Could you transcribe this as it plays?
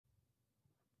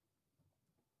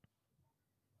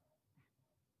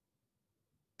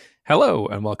Hello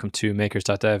and welcome to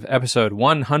Makers.dev episode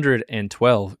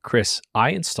 112. Chris, I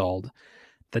installed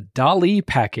the DALL-E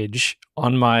package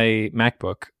on my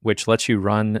MacBook, which lets you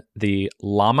run the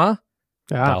Llama.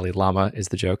 DALL-E Llama is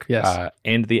the joke. Yes.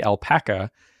 And the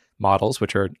Alpaca models,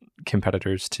 which are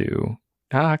competitors to...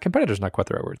 competitors not quite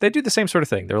the right word. They do the same sort of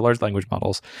thing. They're large language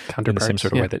models in the same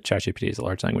sort of way that ChatGPT is a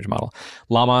large language model.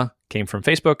 Llama came from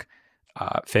Facebook.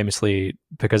 Famously,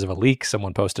 because of a leak,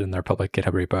 someone posted in their public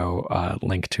GitHub repo a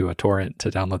link to a torrent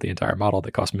to download the entire model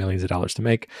that cost millions of dollars to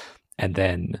make. And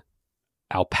then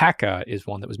Alpaca is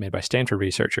one that was made by Stanford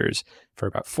researchers for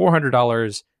about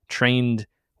 $400, trained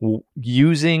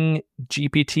using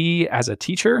GPT as a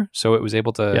teacher. So it was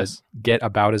able to get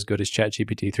about as good as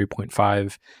ChatGPT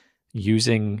 3.5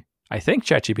 using, I think,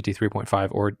 ChatGPT 3.5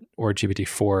 or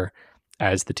GPT-4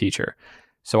 as the teacher.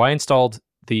 So I installed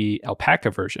the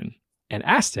Alpaca version and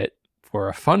asked it for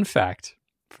a fun fact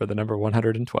for the number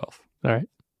 112. All right.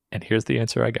 And here's the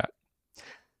answer I got.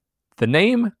 The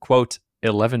name, quote,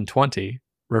 1120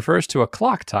 refers to a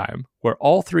clock time where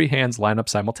all three hands line up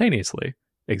simultaneously.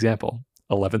 Example,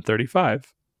 11:35.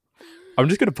 I'm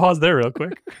just going to pause there real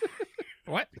quick.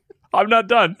 What? I'm not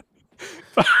done.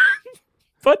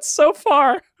 But so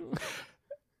far,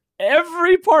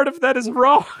 every part of that is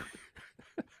wrong.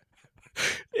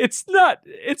 It's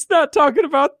not talking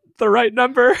about the right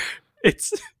number.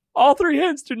 It's all three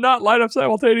hands do not line up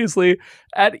simultaneously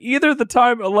at either the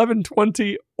time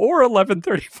 11:20 or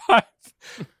 11:35.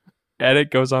 And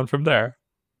it goes on from there.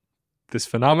 This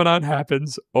phenomenon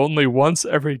happens only once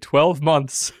every 12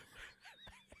 months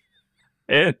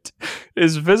and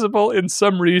is visible in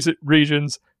some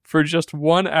regions for just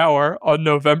 1 hour on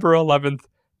November 11th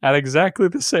at exactly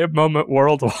the same moment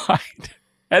worldwide.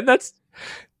 And that's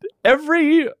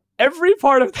every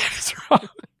part of that is wrong.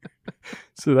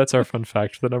 So that's our fun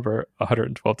fact for the number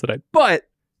 112 today. But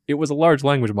it was a large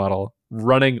language model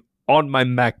running on my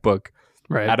MacBook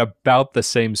at about the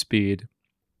same speed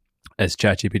as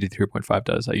ChatGPT 3.5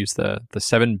 does. I use the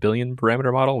 7 billion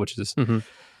parameter model, which is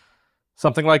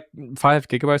something like 5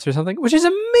 gigabytes or something, which is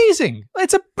amazing.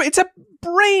 It's a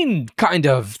brain kind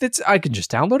of. I can just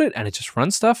download it and it just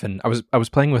runs stuff. And I was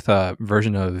playing with a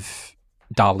version of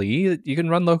DALL-E that you can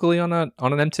run locally on an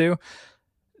M2.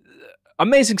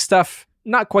 Amazing stuff.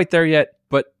 Not quite there yet,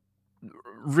 but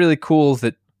really cool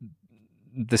that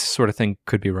this sort of thing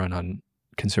could be run on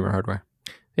consumer hardware.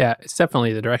 Yeah, it's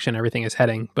definitely the direction everything is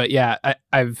heading. But yeah,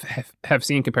 I've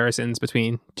seen comparisons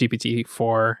between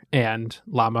GPT-4 and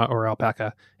Llama or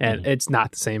Alpaca, and it's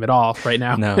not the same at all right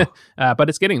now. No. But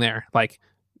it's getting there. Like,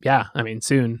 yeah, I mean,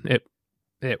 soon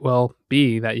it will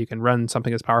be that you can run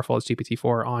something as powerful as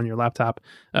GPT-4 on your laptop.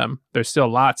 There's still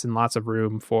lots and lots of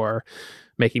room for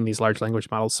making these large language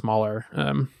models smaller.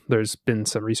 There's been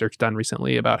some research done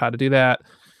recently about how to do that.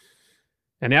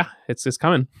 And yeah, it's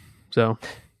coming. So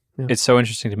yeah. It's so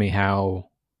interesting to me how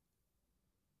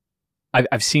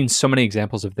I've seen so many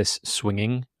examples of this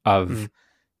swinging of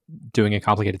doing a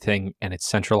complicated thing and it's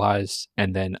centralized,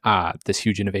 and then this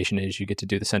huge innovation is you get to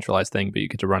do the centralized thing, but you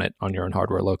get to run it on your own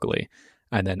hardware locally.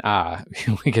 And then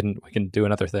we can do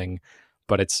another thing,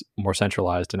 but it's more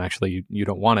centralized, and actually you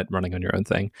don't want it running on your own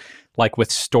thing. Like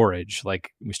with storage,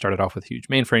 like we started off with huge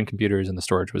mainframe computers and the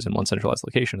storage was in one centralized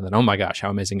location. And then, oh my gosh, how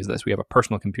amazing is this? We have a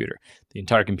personal computer. The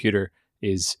entire computer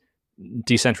is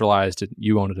decentralized.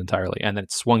 You own it entirely. And then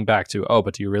it swung back to,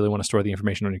 but do you really want to store the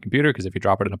information on your computer? Because if you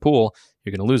drop it in a pool,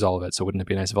 you're going to lose all of it. So wouldn't it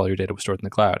be nice if all your data was stored in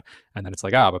the cloud? And then it's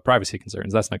like, but privacy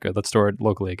concerns, that's not good. Let's store it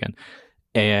locally again.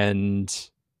 And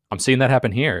I'm seeing that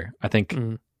happen here. I think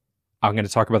I'm going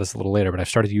to talk about this a little later, but I've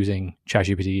started using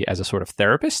ChatGPT as a sort of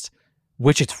therapist,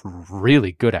 which it's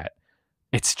really good at.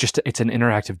 It's an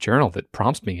interactive journal that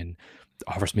prompts me and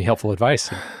offers me helpful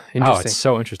advice. And, it's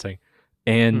so interesting.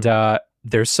 And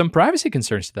there's some privacy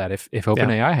concerns to that if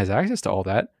OpenAI has access to all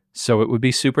that. So it would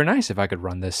be super nice if I could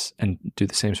run this and do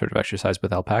the same sort of exercise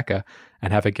with Alpaca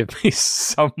and have it give me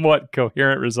somewhat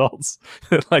coherent results.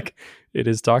 Like it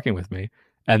is talking with me.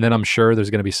 And then I'm sure there's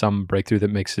going to be some breakthrough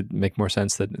that makes it make more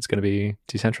sense that it's going to be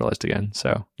decentralized again.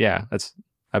 So yeah,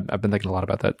 I've been thinking a lot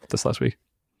about that this last week.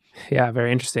 Yeah,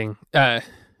 very interesting.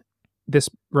 This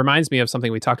reminds me of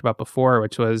something we talked about before,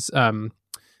 which was, I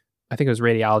think it was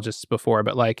radiologists before,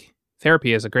 but like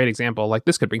therapy is a great example. Like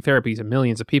this could bring therapy to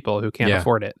millions of people who can't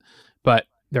afford it, but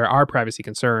there are privacy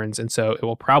concerns. And so it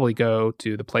will probably go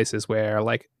to the places where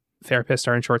like therapists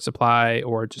are in short supply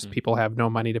or just people have no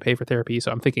money to pay for therapy.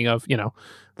 So I'm thinking of,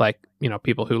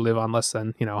 people who live on less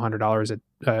than, $100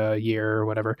 a year or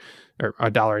whatever, or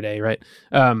 $1 a day, right?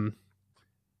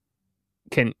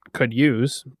 Could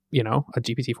use a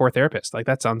GPT-4 therapist. Like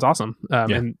that sounds awesome.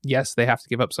 And yes, they have to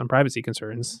give up some privacy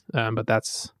concerns, but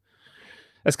that's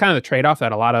kind of the trade-off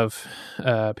that a lot of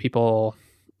people,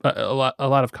 a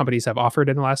lot of companies have offered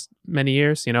in the last many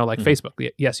years. Like Facebook.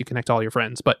 Yes, you connect all your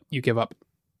friends, but you give up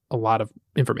a lot of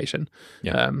information.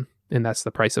 Yeah. And that's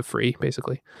the price of free,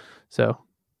 basically. So,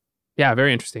 yeah,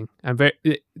 very interesting.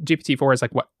 GPT-4 is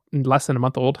like less than a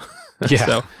month old. Yeah.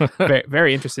 So very,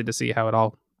 very interested to see how it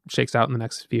all shakes out in the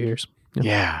next few years.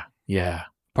 Yeah.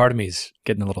 Part of me is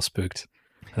getting a little spooked.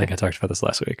 I think I talked about this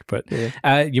last week, but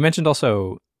you mentioned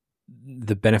also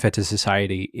the benefit to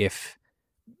society if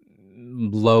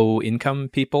low income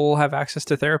people have access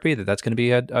to therapy, that's going to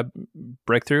be a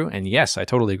breakthrough. And yes, I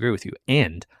totally agree with you.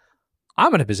 And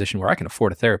I'm in a position where I can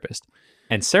afford a therapist,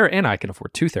 and Sarah and I can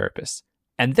afford 2 therapists.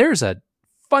 And there's a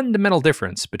fundamental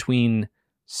difference between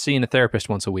seeing a therapist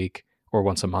once a week or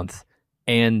once a month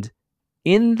and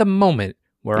in the moment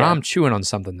where I'm chewing on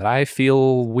something that I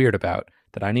feel weird about,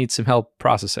 that I need some help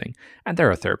processing. And there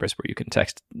are therapists where you can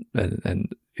text and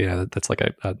that's like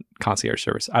a concierge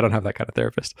service. I don't have that kind of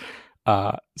therapist.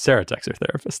 Sarah texts her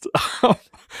therapist.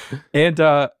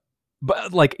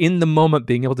 But like in the moment,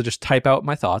 being able to just type out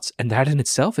my thoughts, and that in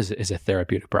itself is a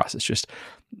therapeutic process, just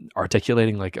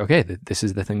articulating like, okay, this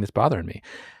is the thing that's bothering me.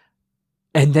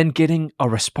 And then getting a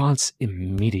response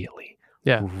immediately.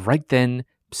 Yeah. Right then,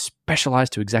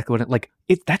 specialized to exactly what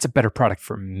that's a better product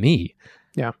for me.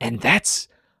 Yeah. And that's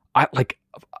I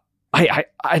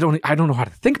don't know how to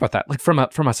think about that. Like from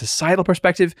a societal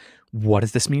perspective, what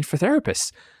does this mean for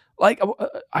therapists? Like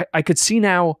I could see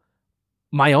now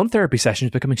my own therapy sessions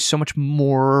becoming so much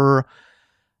more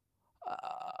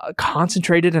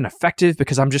concentrated and effective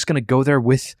because I'm just going to go there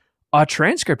with a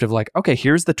transcript of like, okay,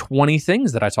 here's the 20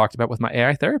 things that I talked about with my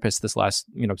AI therapist this last,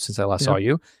 since I last saw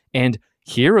you. And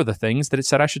here are the things that it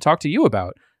said I should talk to you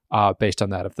about based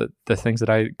on that, of the things that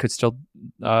I could still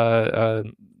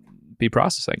be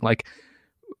processing. Like,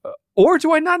 or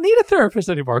do I not need a therapist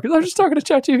anymore? Because I'm just talking to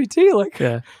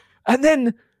ChatGPT. And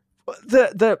then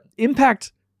the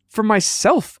impact for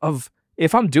myself of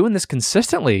if I'm doing this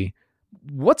consistently,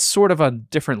 what sort of a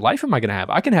different life am I going to have?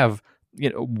 I can have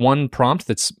one prompt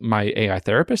that's my AI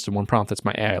therapist, and one prompt that's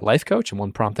my AI life coach, and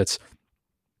one prompt that's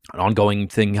an ongoing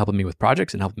thing helping me with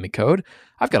projects and helping me code.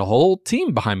 I've got a whole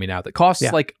team behind me now that costs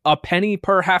like a penny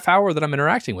per half hour that I'm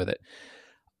interacting with it.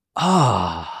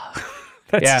 That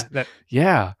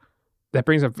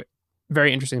brings up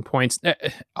very interesting points.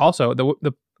 Also,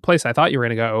 the place I thought you were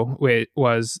going to go with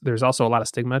was there's also a lot of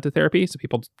stigma to therapy, so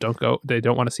people they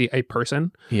don't want to see a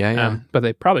person. But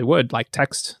they probably would like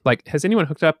text. Like, has anyone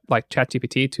hooked up like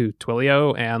ChatGPT to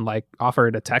Twilio and like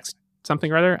offered a text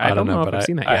something or other? I don't know if I've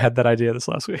seen that yet. I had that idea this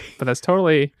last week. But that's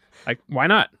totally like, why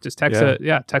not just text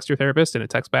text your therapist and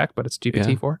it texts back, but it's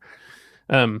GPT-4.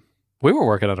 We were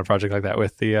working on a project like that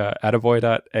with the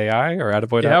attaboy.ai or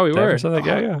attaboy.ai we were. Or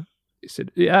something. You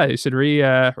should I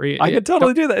could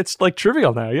totally do that. It's like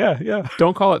trivial now. Yeah.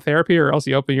 Don't call it therapy, or else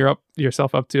you open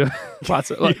yourself up to lots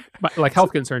of like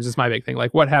health concerns is my big thing.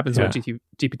 Like, what happens when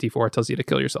GPT-4 tells you to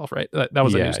kill yourself? Right. That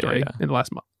was a news story in the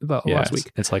last last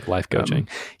week. It's like life coaching.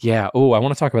 Oh, I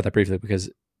want to talk about that briefly because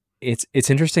it's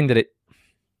interesting that it,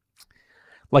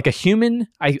 like a human,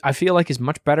 I feel like is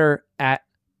much better at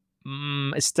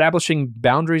establishing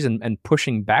boundaries and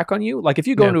pushing back on you. Like if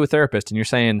you go into a therapist and you're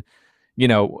saying,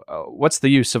 what's the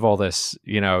use of all this?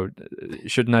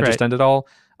 Shouldn't I just end it all?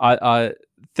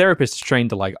 Therapist is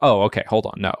trained to like, oh, okay, hold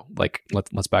on, no, like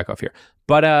let's back off here.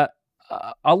 But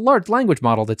a large language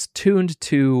model that's tuned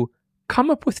to come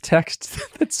up with text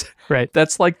that's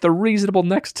like the reasonable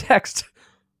next text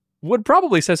would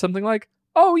probably say something like,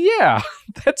 oh yeah,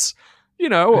 that's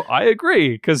I agree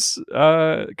because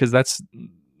that's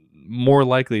more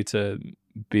likely to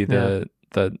be the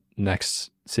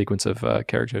next sequence of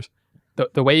characters.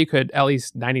 The way you could at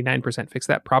least 99% fix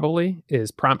that probably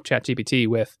is prompt ChatGPT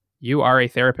with, you are a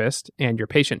therapist and your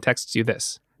patient texts you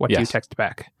this. What do you text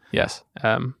back? Yes.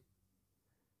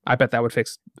 I bet that would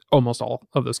fix almost all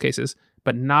of those cases,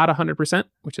 but not 100%,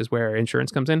 which is where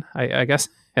insurance comes in, I guess,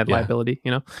 and liability,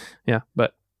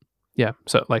 But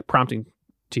so like prompting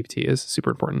GPT is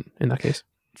super important in that case.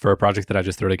 For a project that I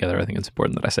just threw together, I think it's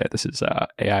important that I say it. This is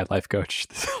AI life coach.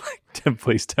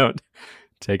 Please don't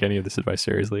take any of this advice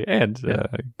seriously, and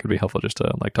it could be helpful just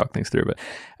to like talk things through. But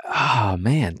I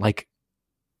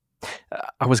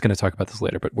was going to talk about this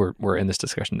later, but we're in this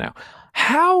discussion now.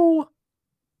 How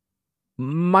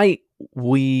might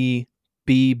we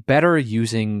be better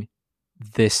using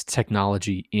this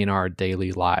technology in our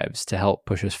daily lives to help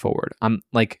push us forward? I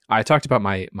talked about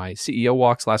my CEO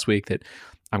walks last week that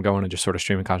I'm going and just sort of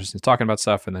streaming consciousness, talking about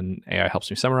stuff, and then AI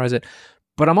helps me summarize it.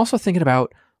 But I'm also thinking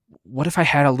about what if I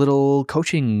had a little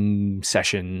coaching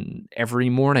session every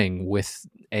morning with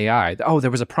AI? Oh,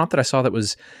 there was a prompt that I saw that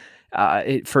was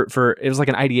it was like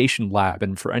an ideation lab,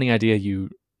 and for any idea you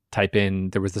type in,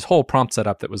 there was this whole prompt set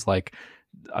up that was like,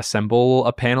 assemble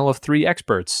a panel of 3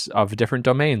 experts of different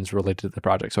domains related to the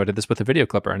project. So I did this with a video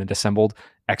clipper, and it assembled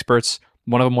experts.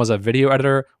 One of them was a video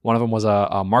editor, one of them was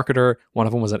a marketer, one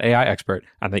of them was an AI expert,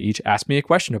 and they each asked me a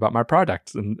question about my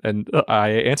product, and I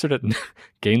answered it and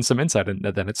gained some insight, and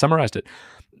then it summarized it.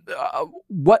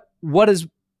 What does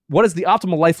the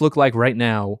optimal life look like right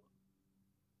now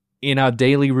in a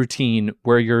daily routine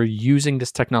where you're using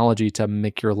this technology to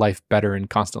make your life better and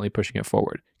constantly pushing it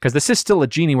forward? Because this is still a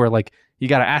genie where like you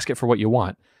got to ask it for what you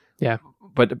want. Yeah.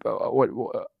 But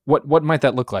what might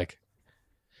that look like?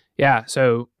 Yeah.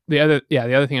 So the other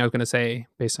thing I was going to say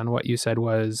based on what you said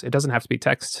was it doesn't have to be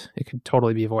text. It could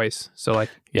totally be voice. So like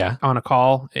on a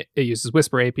call, it uses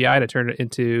Whisper API to turn it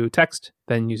into text,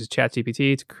 then uses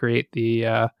ChatGPT to create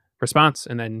the response,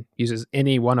 and then uses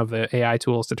any one of the AI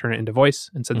tools to turn it into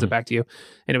voice and sends it back to you.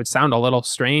 And it would sound a little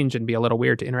strange and be a little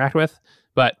weird to interact with,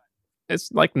 but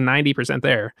it's like 90%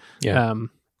 there. Yeah.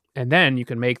 And then you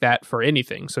can make that for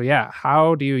anything. So yeah,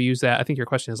 how do you use that? I think your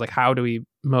question is like, how do we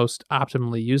most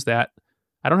optimally use that?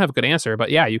 I don't have a good answer, but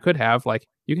yeah, you could have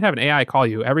an AI call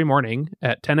you every morning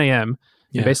at 10 a.m.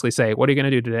 and basically say, what are you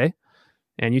going to do today?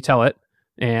 And you tell it,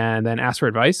 and then ask for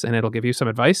advice, and it'll give you some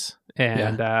advice.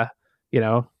 And, the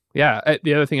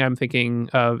other thing I'm thinking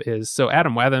of is, so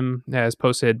Adam Watham has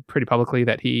posted pretty publicly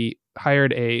that he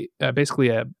hired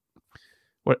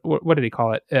what did he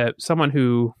call it? Someone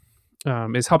who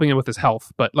is helping him with his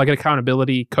health, but like an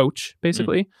accountability coach,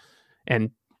 basically. And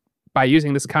by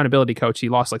using this accountability coach, he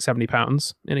lost like 70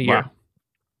 pounds in a year. Wow.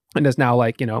 And is now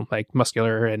like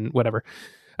muscular and whatever.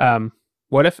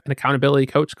 What if an accountability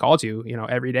coach called you,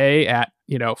 every day at,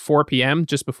 4 p.m.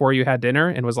 just before you had dinner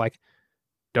and was like,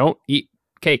 don't eat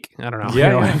cake. I don't know.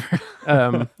 Yeah.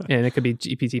 And it could be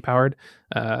GPT powered.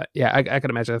 I could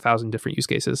imagine 1,000 different use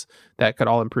cases that could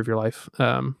all improve your life.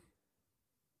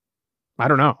 I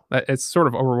don't know. It's sort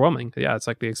of overwhelming. Yeah, it's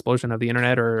like the explosion of the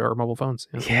internet or mobile phones.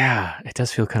 Yeah, it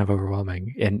does feel kind of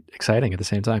overwhelming and exciting at the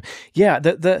same time. Yeah,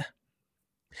 the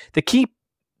key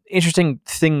interesting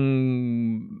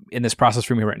thing in this process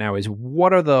for me right now is,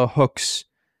 what are the hooks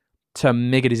to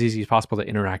make it as easy as possible to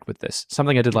interact with this?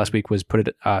 Something I did last week was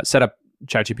set up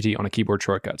ChatGPT on a keyboard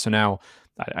shortcut. So now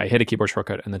I hit a keyboard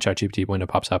shortcut and the ChatGPT window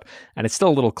pops up, and it's still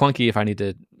a little clunky if I need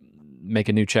to make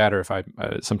a new chat, or if I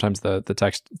sometimes the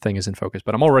text thing is in focus,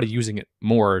 but I'm already using it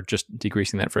more, just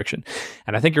decreasing that friction.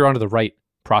 And I think you're onto the right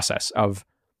process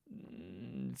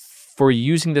for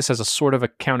using this as a sort of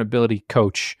accountability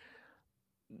coach.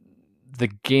 The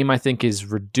game, I think, is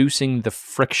reducing the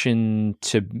friction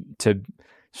to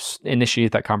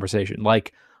initiate that conversation,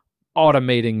 like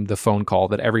automating the phone call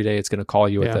that every day it's going to call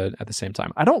you at the same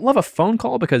time. I don't love a phone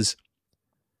call because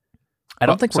I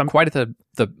don't think we're quite at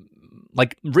the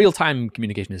like real-time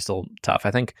communication is still tough.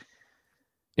 I think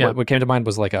what came to mind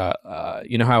was like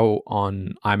you know how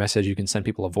on iMessage you can send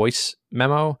people a voice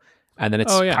memo and then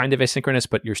it's kind of asynchronous,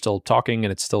 but you're still talking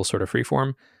and it's still sort of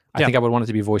freeform. I think I would want it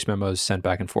to be voice memos sent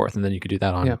back and forth, and then you could do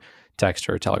that on text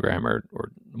or Telegram or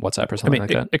WhatsApp or something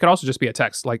like that. It could also just be a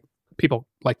text. Like people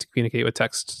like to communicate with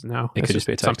text now. It could just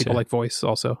be a text. Some people like voice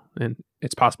also, and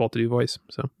it's possible to do voice.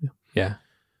 So yeah.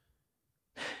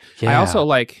 I also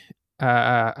like.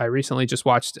 I recently just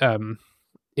watched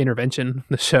Intervention,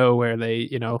 the show where they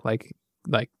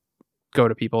like go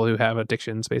to people who have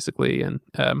addictions basically, and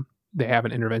they have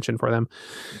an intervention for them.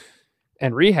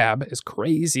 And rehab is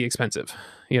crazy expensive,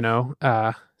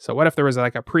 So what if there was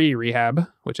like a pre-rehab,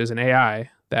 which is an AI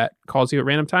that calls you at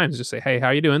random times, just say, "Hey, how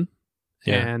you doing?"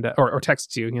 And or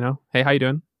texts you, "Hey, how you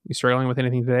doing? You struggling with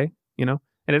anything today?" And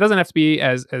it doesn't have to be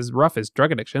as rough as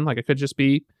drug addiction. Like it could just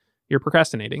be you're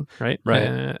procrastinating, right?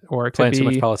 Right. Or it could playing be too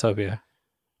much Palatopia.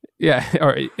 Yeah,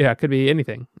 it could be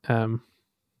anything. I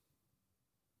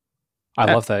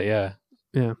love that.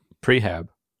 Yeah. Prehab,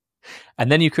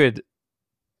 and then you could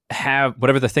have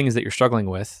whatever the things that you're struggling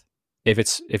with, if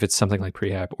it's something like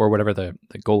prehab, or whatever the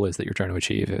goal is that you're trying to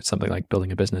achieve, if it's something like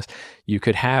building a business, you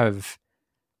could have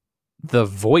the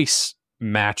voice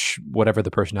match whatever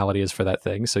the personality is for that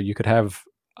thing. So you could have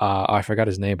I forgot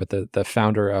his name, but the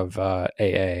founder of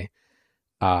AA,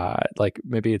 like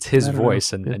maybe it's his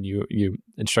voice, and you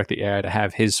instruct the AI to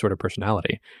have his sort of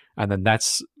personality, and then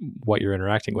that's what you're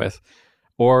interacting with.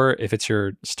 Or if it's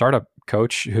your startup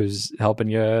coach who's helping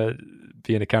you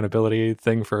be an accountability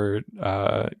thing for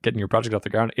getting your project off the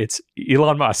ground, it's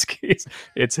Elon Musk.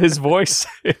 It's his voice.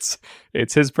 It's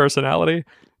his personality.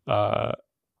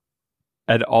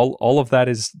 And all of that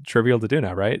is trivial to do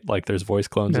now, right? Like there's voice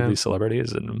clones of Yeah. these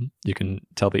celebrities, and you can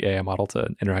tell the AI model to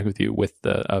interact with you with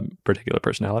the particular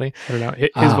personality. I don't know.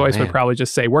 His voice would probably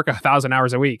just say, "Work 1,000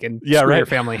 hours a week and screw your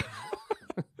family."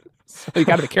 So you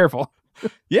got to be careful.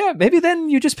 Yeah, maybe then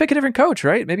you just pick a different coach,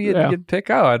 right? Maybe you'd pick,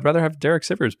 I'd rather have Derek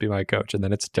Sivers be my coach, and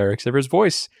then it's Derek Sivers'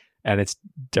 voice and it's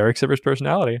Derek Sivers'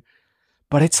 personality.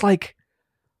 But it's like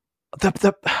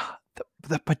the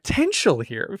potential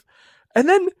here, and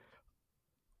then.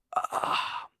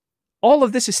 All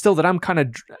of this is still that I'm kind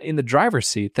of in the driver's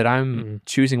seat, that I'm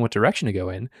choosing what direction to go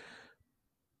in.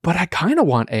 But I kind of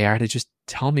want AI to just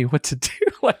tell me what to do,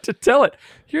 like to tell it,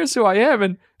 here's who I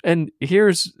am, and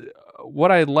here's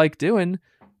what I like doing.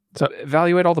 So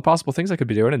evaluate all the possible things I could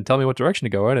be doing and tell me what direction to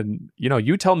go in. And,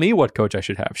 you tell me what coach I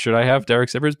should have. Should I have Derek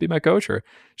Sivers be my coach, or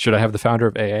should I have the founder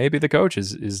of AA be the coach?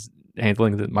 Is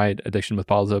handling my addiction with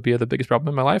polysopia the biggest problem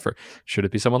in my life? Or should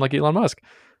it be someone like Elon Musk?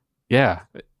 Yeah.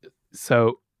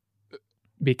 So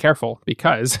be careful,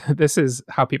 because this is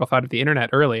how people thought of the internet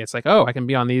early. It's like, oh, I can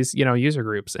be on these, user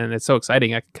groups, and it's so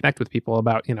exciting. I can connect with people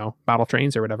about, model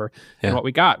trains or whatever. Yeah. And what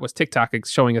we got was TikTok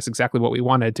showing us exactly what we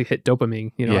wanted to hit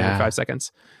dopamine, in 5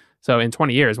 seconds. So in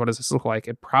 20 years, what does this look like?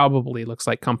 It probably looks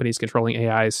like companies controlling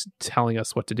AIs telling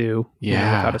us what to do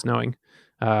without us knowing.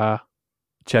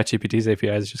 ChatGPT's API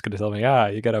is just going to tell me,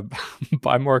 you got to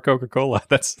buy more Coca-Cola.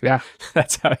 That's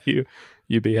how you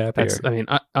be happier.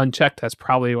 Unchecked, that's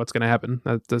probably what's going to happen.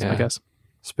 That's my guess.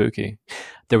 Spooky.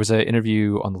 There was an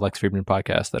interview on the Lex Friedman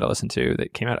podcast that I listened to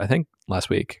that came out, I think, last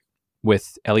week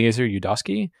with Eliezer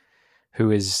Yudowski,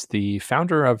 who is the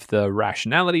founder of the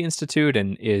Rationality Institute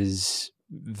and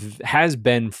has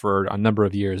been for a number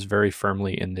of years very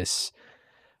firmly in this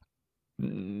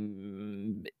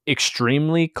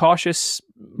extremely cautious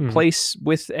place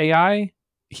with AI.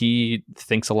 He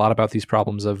thinks a lot about these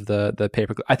problems of the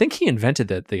paperclip. I think he invented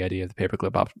the idea of the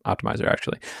paperclip optimizer,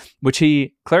 actually, which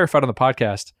he clarified on the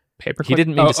podcast. Paperclip? He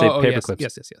didn't mean to say paperclips.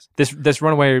 Yes. This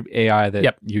runaway AI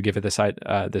that you give it this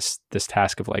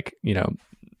task of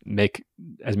make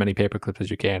as many paperclips as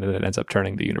you can, and it ends up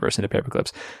turning the universe into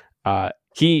paperclips.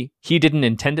 He didn't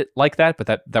intend it like that, but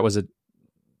that was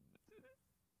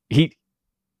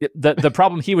the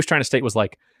problem he was trying to state was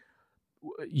like,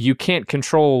 you can't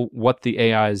control what the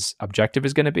AI's objective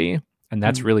is going to be, and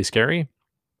that's really scary.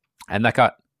 And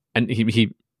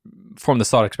he formed this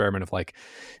thought experiment of like,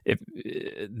 if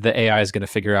the AI is going to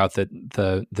figure out that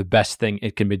the best thing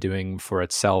it can be doing for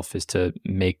itself is to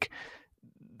make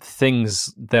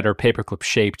things that are paperclip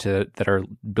shaped, that are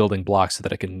building blocks so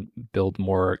that it can build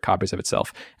more copies of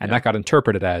itself. And that got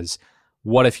interpreted as,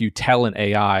 what if you tell an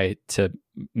AI to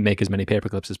make as many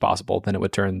paperclips as possible, then it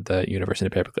would turn the universe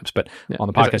into paperclips. But on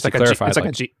the podcast, he clarified,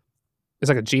 it's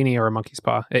like a genie or a monkey's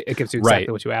paw. It gives you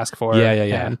exactly what you ask for.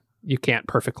 Yeah. And you can't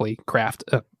perfectly craft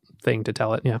a thing to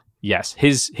tell it. Yeah. Yes.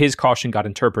 His caution got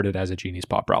interpreted as a genie's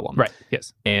paw problem. Right.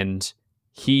 Yes. And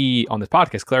he, on this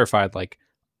podcast, clarified like,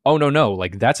 oh, no,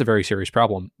 like that's a very serious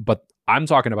problem. But I'm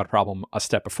talking about a problem a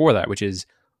step before that, which is,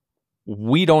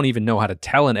 we don't even know how to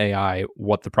tell an AI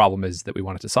what the problem is that we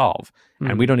want it to solve.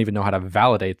 And we don't even know how to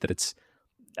validate that it's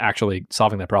actually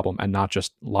solving that problem and not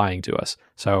just lying to us.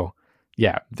 So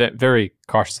yeah, very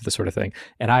cautious of this sort of thing.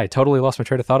 And I totally lost my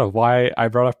train of thought of why I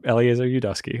brought up Eliezer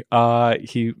Yudowski.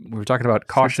 We were talking about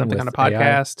caution something with on a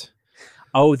podcast. AI.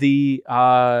 Oh, the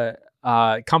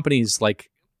companies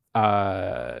like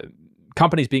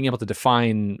companies being able to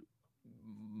define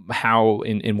how,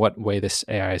 in what way this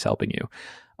AI is helping you.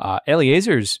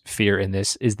 Eliezer's fear in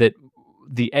this is that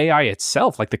the AI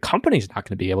itself, like the company's not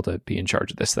going to be able to be in charge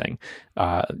of this thing.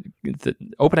 The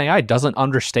OpenAI doesn't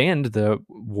understand the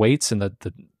weights and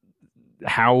the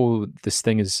how this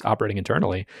thing is operating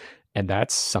internally, and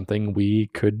that's something we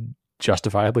could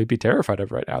justifiably be terrified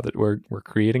of right now. That we're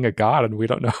creating a god, and we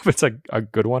don't know if it's a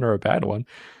good one or a bad one,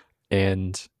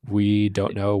 and we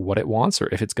don't know what it wants or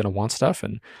if it's going to want stuff,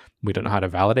 and we don't know how to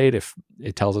validate if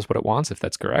it tells us what it wants, if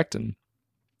that's correct, and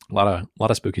a lot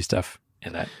of spooky stuff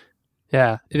in that.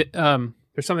 Yeah.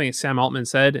 There's something Sam Altman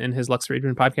said in his Lex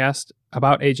Friedman podcast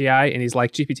about AGI, and he's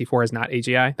like, GPT-4 is not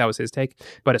AGI. That was his take.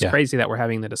 But it's crazy that we're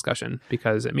having the discussion,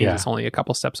 because it means it's only a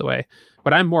couple steps away.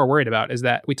 What I'm more worried about is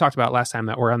that we talked about last time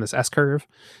that we're on this S-curve,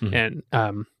 and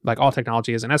like all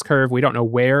technology is an S-curve. We don't know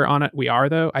where on it we are,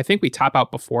 though. I think we top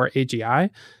out before AGI,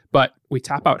 but we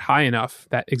top out high enough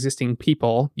that existing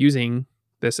people using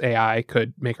this AI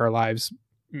could make our lives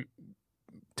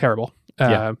terrible.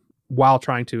 While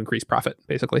trying to increase profit,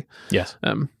 basically. Yes.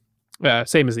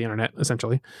 Same as the internet,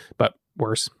 essentially, but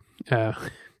worse. So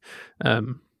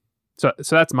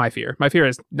that's my fear. My fear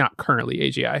is not currently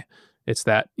AGI. It's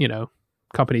that,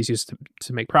 companies use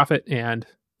to make profit, and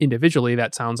individually,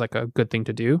 that sounds like a good thing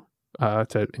to do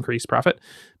to increase profit,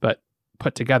 but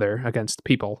put together against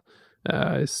people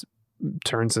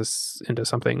turns us into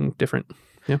something different.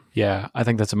 Yeah. Yeah, I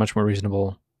think that's a much more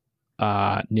reasonable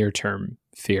near-term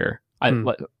fear.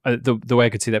 The way I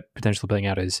could see that potentially playing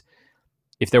out is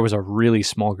if there was a really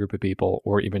small group of people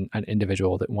or even an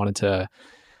individual that wanted to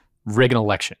rig an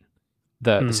election,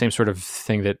 the same sort of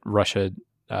thing that Russia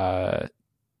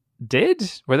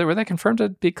did, were they confirmed to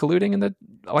be colluding in the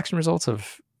election results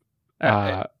of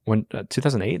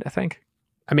 2008, I think.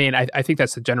 I mean, I think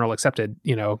that's the general accepted,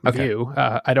 view.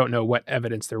 I don't know what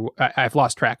evidence I've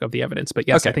lost track of the evidence, but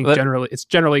yes, I think it's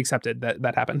generally accepted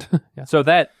that happened. Yeah. So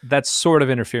that sort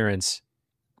of interference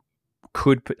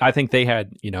I think they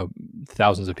had,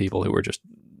 thousands of people who were just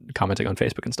commenting on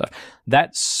Facebook and stuff.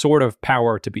 That sort of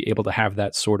power to be able to have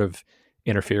that sort of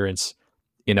interference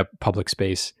in a public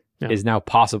space is now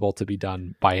possible to be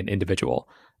done by an individual.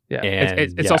 Yeah.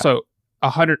 And it's also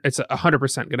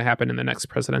 100% going to happen in the next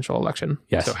presidential election.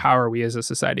 Yes. So how are we as a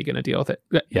society going to deal with it?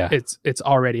 Yeah. It's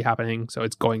already happening, so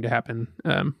it's going to happen.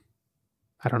 I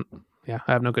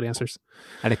have no good answers.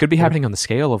 And it could be happening on the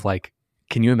scale of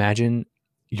can you imagine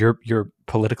your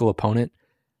political opponent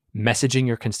messaging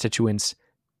your constituents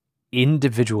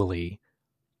individually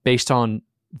based on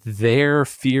their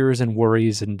fears and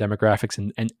worries and demographics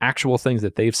and actual things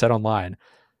that they've said online,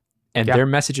 and their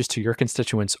messages to your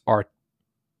constituents are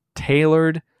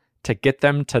tailored to get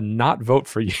them to not vote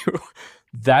for you.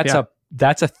 That's a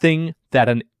thing that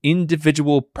an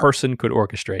individual person could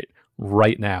orchestrate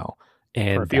right now,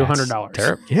 and for a few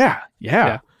 $100s. Yeah.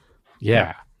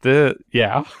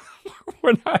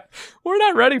 We're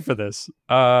not ready for this.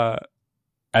 And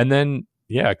then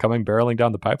coming barreling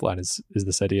down the pipeline is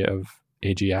this idea of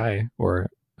AGI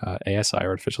or ASI,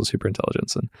 artificial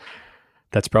superintelligence, and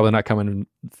that's probably not coming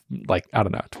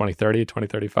 2030,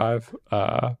 2035.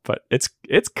 But it's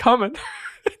coming.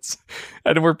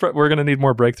 And we're going to need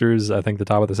more breakthroughs. I think the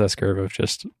top of this S curve of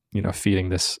just feeding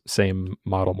this same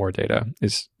model more data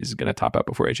is going to top out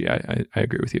before AGI. I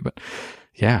agree with you, but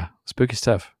yeah, spooky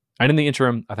stuff. And in the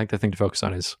interim, I think the thing to focus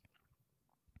on is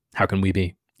how can we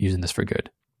be using this for good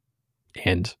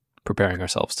and preparing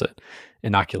ourselves to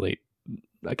inoculate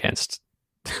against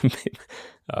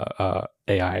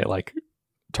AI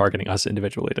targeting us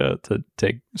individually to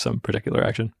take some particular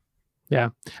action. Yeah.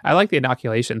 I like the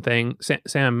inoculation thing.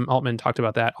 Sam Altman talked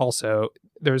about that also.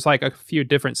 There's a few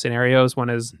different scenarios. One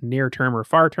is near term or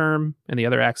far term, and the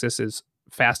other axis is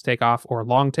fast takeoff or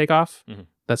long takeoff. Mm-hmm.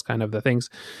 That's kind of the things.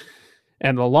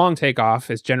 And the long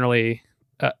takeoff is generally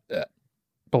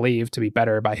believed to be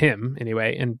better by him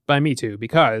anyway, and by me too,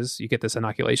 because you get this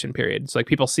inoculation period. It's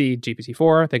people see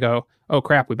GPT-4, they go, oh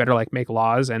crap, we better make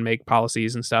laws and make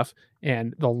policies and stuff.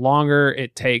 And the longer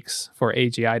it takes for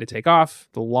AGI to take off,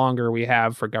 the longer we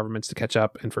have for governments to catch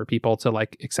up and for people to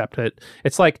accept it.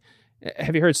 It's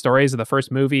have you heard stories of the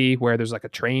first movie where there's a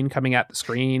train coming at the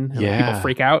screen and people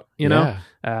freak out,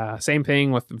 Same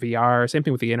thing with VR, same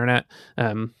thing with the internet.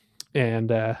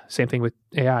 And same thing with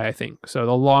AI, I think. So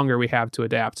the longer we have to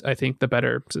adapt, I think the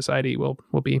better society will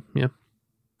be. Yeah,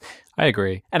 I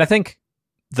agree. And I think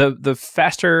the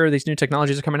faster these new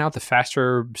technologies are coming out, the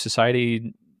faster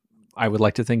society, I would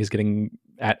like to think, is getting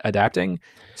at adapting.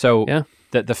 So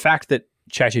the fact that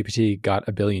ChatGPT got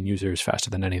 1 billion users faster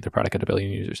than any other product got 1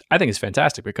 billion users, I think is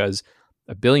fantastic, because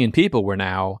 1 billion people were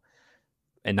now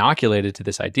inoculated to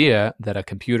this idea that a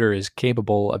computer is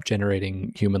capable of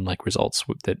generating human-like results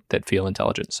that feel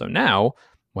intelligent. So now,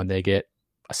 when they get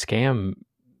a scam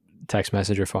text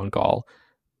message or phone call,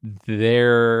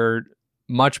 they're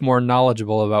much more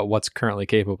knowledgeable about what's currently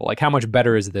capable. How much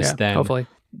better is this than hopefully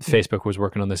Facebook was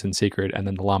working on this in secret, and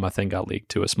then the llama thing got leaked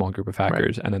to a small group of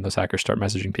hackers, and then those hackers start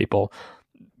messaging people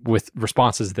with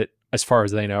responses that, as far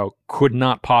as they know, could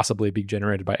not possibly be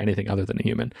generated by anything other than a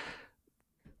human.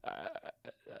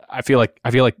 I feel like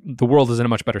the world is in a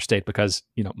much better state because,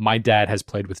 my dad has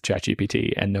played with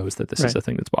ChatGPT and knows that this is a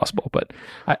thing that's possible. But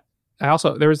I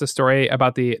also, there was a story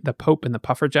about the Pope in the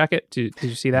puffer jacket. Did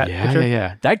you see that picture?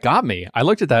 Yeah. That got me. I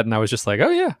looked at that and I was just like, oh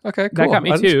yeah, okay, cool. That got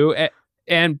me too.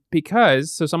 And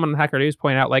someone in Hacker News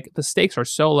pointed out, the stakes are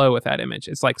so low with that image.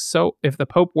 It's so if the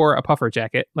Pope wore a puffer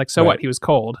jacket, what? He was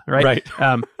cold, right? Right.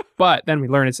 But then we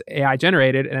learn it's AI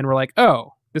generated, and then we're like,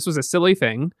 oh, this was a silly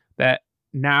thing that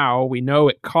now we know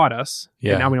it caught us.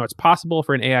 Yeah. And now we know it's possible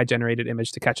for an AI generated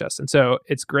image to catch us. And so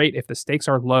it's great if the stakes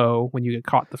are low when you get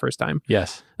caught the first time.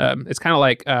 Yes. It's kind of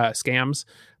like scams.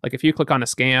 If you click on a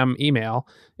scam email,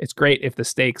 it's great if the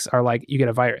stakes are you get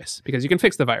a virus, because you can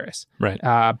fix the virus. Right.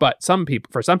 But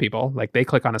for some people, they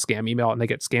click on a scam email and they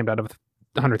get scammed out of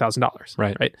 $100,000.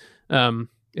 Right.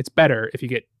 It's better if you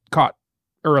get caught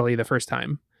early the first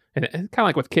time. And kind of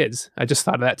like with kids, I just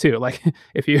thought of that too. Like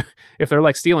if they're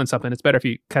like stealing something, it's better if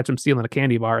you catch them stealing a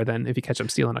candy bar than if you catch them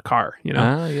stealing a car, you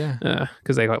know? Oh, yeah.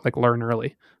 Because they like learn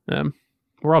early.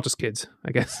 We're all just kids,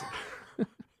 I guess.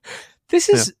 This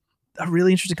is a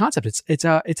really interesting concept. It's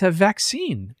a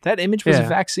vaccine. That image was a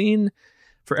vaccine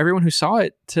for everyone who saw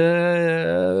it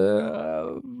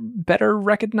to better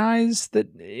recognize that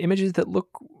images that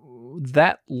look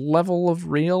that level of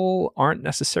real aren't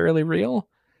necessarily real.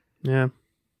 Yeah.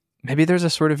 Maybe there's a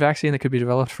sort of vaccine that could be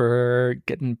developed for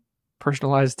getting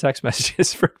personalized text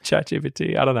messages from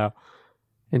ChatGPT. I don't know.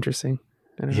 Interesting.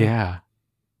 Yeah.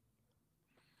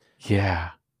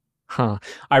 Huh.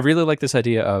 I really like this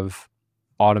idea of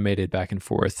automated back and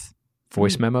forth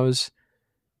voice memos.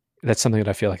 That's something that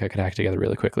I feel like I could hack together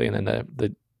really quickly. And then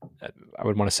I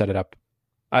would want to set it up.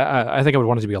 I think I would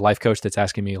want it to be a life coach that's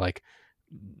asking me like,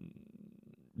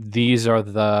 these are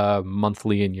the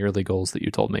monthly and yearly goals that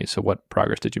you told me. So what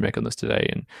progress did you make on this today?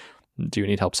 And do you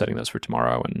need help setting those for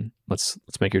tomorrow? And let's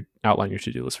make your outline your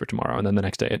to-do list for tomorrow. And then the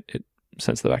next day it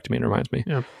sends that back to me and reminds me.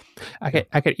 Yeah.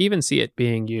 I could even see it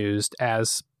being used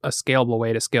as a scalable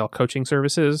way to scale coaching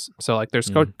services. So like there's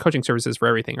coaching services for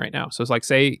everything right now. So it's like,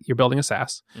 say you're building a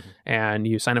SaaS and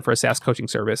you sign up for a SaaS coaching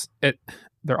service.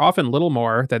 They're often little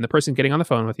more than the person getting on the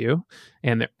phone with you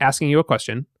and they're asking you a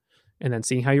question and then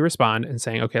seeing how you respond and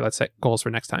saying, okay, let's set goals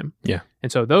for next time. Yeah.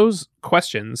 And so those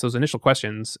questions, those initial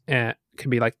questions can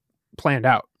be like planned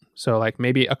out. So like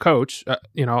maybe a coach,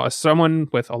 someone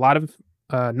with a lot of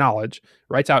knowledge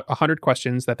writes out 100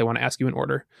 questions that they want to ask you in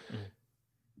order.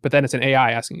 But then it's an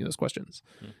AI asking you those questions.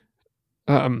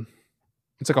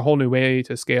 It's like a whole new way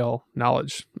to scale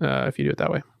knowledge if you do it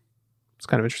that way. It's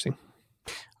kind of interesting.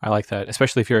 I like that,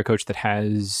 especially if you're a coach that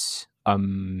has a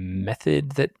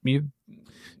method that you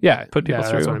put people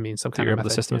through. That's what I mean. Some kind you're of able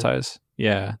method, to systematize.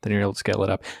 Yeah, then you're able to scale it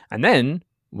up. And then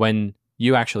when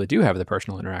you actually do have the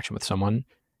personal interaction with someone,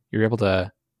 you're able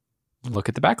to look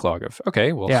at the backlog of,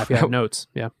 okay, well... Yeah, if you have notes.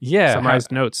 Yeah.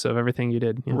 Summarized notes of everything you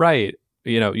did. Yeah. Right.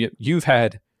 You've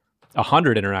had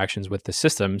 100 interactions with the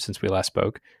system since we last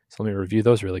spoke. So let me review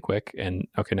those really quick. And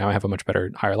okay, now I have a much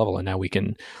better, higher level. And now we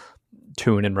can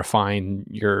tune and refine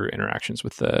your interactions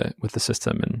with the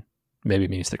system. And maybe it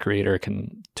means the creator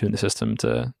can tune the system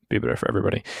to be better for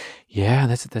everybody. Yeah,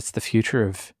 that's the future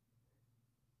of...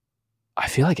 I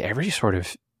feel like every sort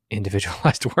of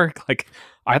individualized work. Like,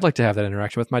 I'd like to have that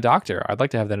interaction with my doctor. I'd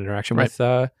like to have that interaction with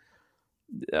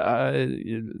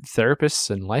therapists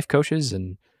and life coaches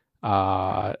and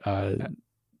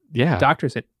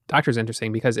Doctor's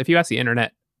interesting because if you ask the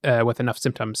internet with enough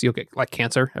symptoms, you'll get like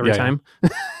cancer every time.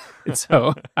 And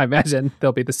so I imagine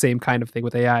there'll be the same kind of thing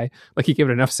with AI. Like you give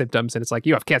it enough symptoms and it's like,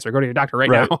 you have cancer, go to your doctor right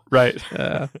now. Right.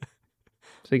 So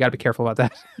you got to be careful about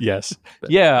that. Yes.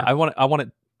 I want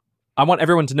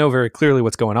everyone to know very clearly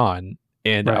what's going on.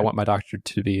 And I want my doctor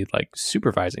to be like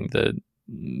supervising the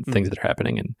things that are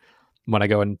happening. And when I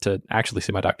go in to actually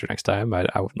see my doctor next time, I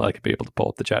would like to be able to pull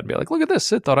up the chat and be like, look at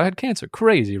this. It thought I had cancer.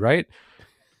 Crazy, right?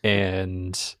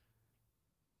 And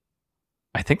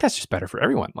I think that's just better for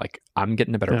everyone. Like, I'm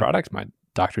getting a better product. My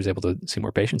doctor's able to see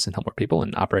more patients and help more people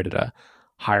and operate at a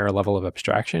higher level of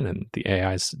abstraction. And the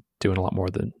AI is doing a lot more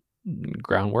of the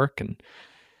groundwork. And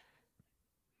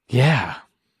yeah,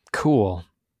 cool.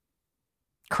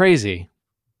 Crazy.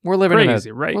 We're living in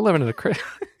a crazy...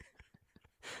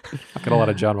 I've got a lot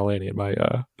of John Mulaney in my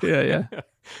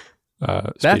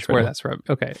that's where that's from.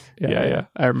 Okay. Yeah.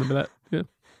 I remember that. Yeah.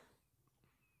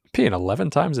 Peeing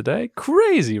 11 times a day?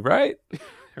 Crazy, right?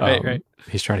 Right.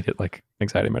 He's trying to get like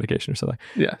anxiety medication or something.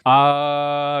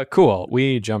 Yeah. Cool.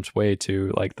 We jumped way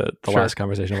to like the last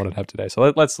conversation I wanted to have today.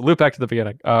 So let's loop back to the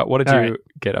beginning. What did you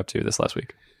get up to this last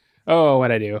week? Oh,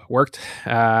 what'd I do? Worked.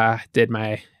 Did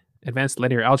my advanced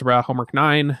linear algebra homework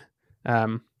 9.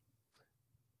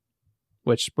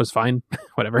 Which was fine.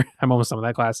 Whatever. I'm almost done with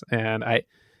that class. And I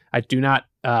do not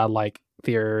like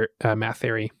math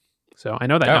theory. So I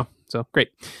know that now. So great.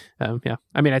 Yeah.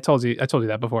 I mean, I told you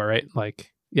that before, right?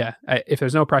 Like, yeah, if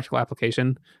there's no practical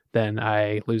application, then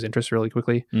I lose interest really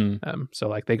quickly. So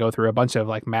like they go through a bunch of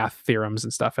like math theorems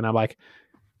and stuff. And I'm like,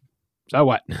 so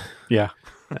what? Yeah.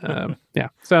 Yeah.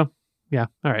 So yeah.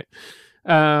 All right.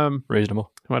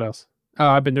 Reasonable. What else?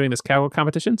 I've been doing this Kaggle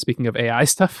competition. Speaking of AI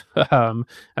stuff, I've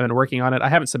been working on it. I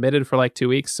haven't submitted for like 2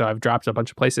 weeks, so I've dropped a bunch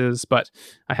of places, but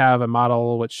I have a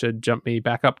model which should jump me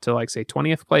back up to like, say,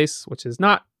 20th place, which is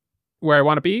not where I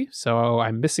want to be. So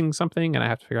I'm missing something and I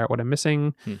have to figure out what I'm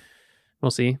missing. We'll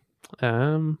see.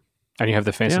 I And you have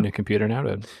the fancy new computer now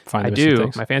to find the I missing do.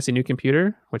 things? My fancy new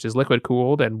computer, which is liquid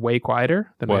cooled and way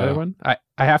quieter than my Wow. other one. I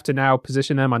have to now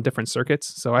position them on different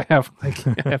circuits, so I have I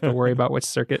have to worry about which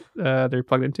circuit they're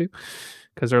plugged into,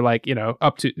 because they're like,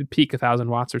 up to peak 1,000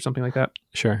 watts or something like that.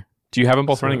 Sure. Do you have them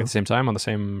both running at the same time on the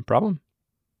same problem?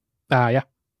 Yeah.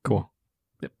 Cool.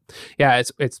 Yep. Yeah,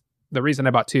 it's the reason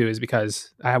I bought two is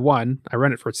because I have one, I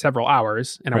run it for several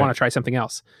hours, and I want to try something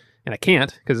else, and I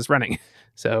can't because it's running.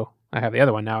 So I have the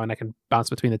other one now, and I can bounce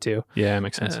between the two. Yeah, it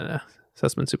makes sense. So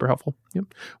that's been super helpful.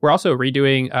 Yep. We're also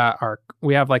redoing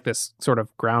we have like this sort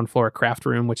of ground floor craft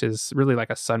room, which is really like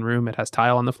a sunroom. It has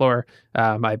tile on the floor.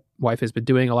 My wife has been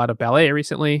doing a lot of ballet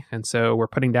recently, and so we're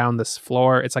putting down this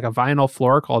floor. It's like a vinyl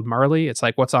floor called Marley. It's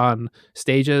like what's on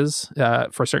stages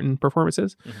for certain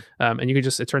performances. And you can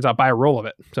just, it turns out, buy a roll of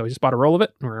it. So we just bought a roll of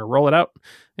it. We're going to roll it out,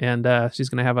 and she's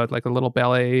going to have a little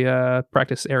ballet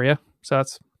practice area. So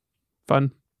that's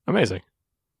fun. Amazing.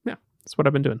 Yeah, that's what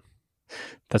I've been doing.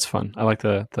 That's fun. I like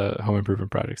the home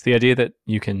improvement projects. The idea that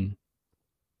you can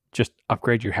just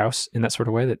upgrade your house in that sort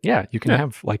of way, that, you can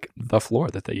have like the floor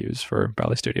that they use for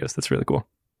ballet studios. That's really cool.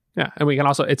 Yeah. And we can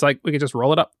also, it's like, we can just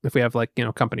roll it up. If we have like,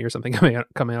 company or something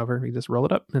coming over, we just roll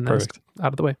it up and then it's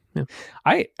out of the way. Yeah.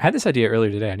 I had this idea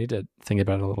earlier today. I need to think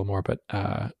about it a little more, but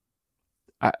I'm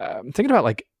thinking about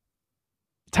like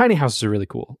tiny houses are really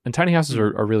cool. And tiny houses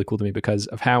are really cool to me because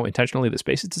of how intentionally the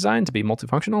space is designed to be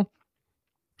multifunctional.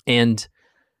 And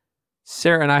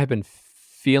Sarah and I have been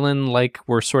feeling like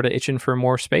we're sort of itching for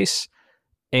more space.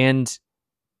 And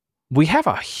we have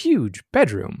a huge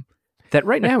bedroom that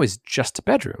right now is just a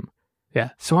bedroom. Yeah.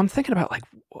 So I'm thinking about like,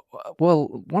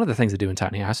 well, one of the things they do in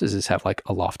tiny houses is have like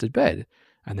a lofted bed,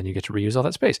 and then you get to reuse all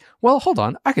that space. Well, hold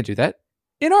on. I could do that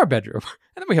in our bedroom.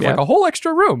 And then we have like a whole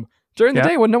extra room during the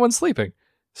day when no one's sleeping.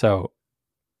 So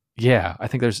yeah, I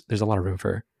think there's a lot of room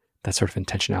for that sort of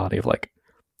intentionality of like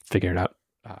figuring out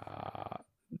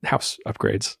house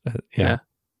upgrades. Yeah.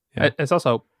 It's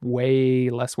also way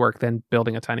less work than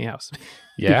building a tiny house.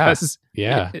 Yeah. Because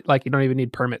like you don't even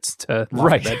need permits to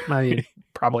loft bed. I mean,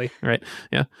 probably, right?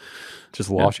 Yeah. Just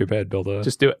loft your bed,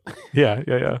 just do it.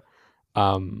 Yeah.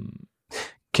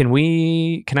 Can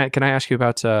I ask you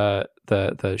about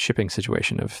the shipping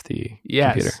situation of the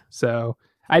computer? So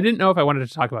I didn't know if I wanted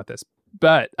to talk about this,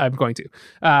 but I'm going to.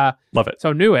 Love it.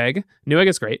 So Newegg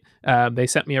is great. They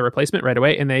sent me a replacement right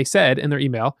away, and they said in their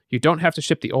email, you don't have to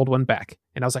ship the old one back.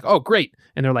 And I was like, oh, great.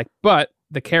 And they're like, but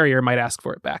the carrier might ask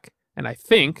for it back. And I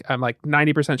think, I'm like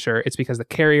 90% sure it's because the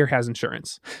carrier has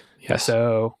insurance. Yes.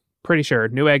 So pretty sure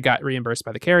Newegg got reimbursed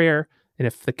by the carrier, and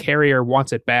if the carrier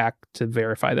wants it back to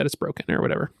verify that it's broken or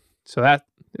whatever. So that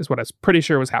is what I was pretty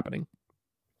sure was happening.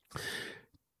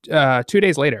 2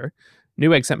 days later,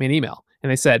 Newegg sent me an email,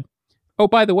 and they said, oh,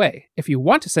 by the way, if you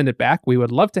want to send it back, we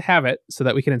would love to have it so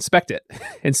that we can inspect it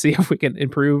and see if we can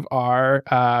improve our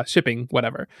shipping,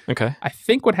 whatever. Okay. I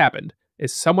think what happened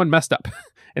is someone messed up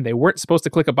and they weren't supposed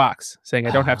to click a box saying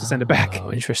I don't have to send it back.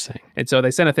 Oh, interesting. And so they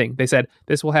sent a thing. They said,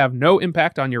 this will have no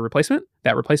impact on your replacement.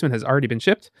 That replacement has already been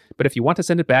shipped. But if you want to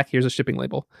send it back, here's a shipping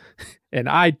label. And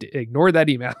I ignored that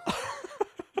email.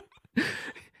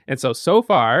 And so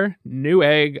far,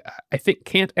 Newegg, I think,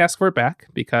 can't ask for it back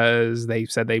because they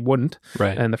said they wouldn't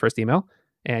in the first email.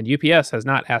 And UPS has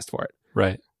not asked for it.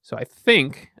 Right. So I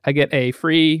think I get a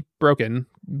free, broken,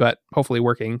 but hopefully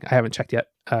working, I haven't checked yet,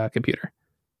 computer.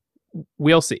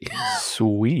 We'll see.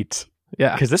 Sweet.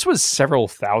 Yeah. Because this was several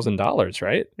 $1,000s,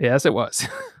 right? Yes, it was.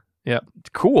 Yep.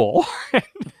 Cool.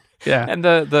 Yeah. And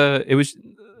it was,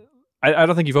 I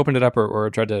don't think you've opened it up or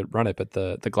tried to run it, but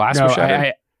the glass was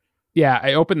shattered.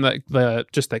 I opened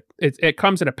it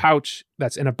comes in a pouch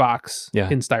that's in a box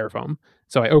in styrofoam.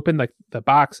 So I opened the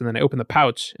box, and then I opened the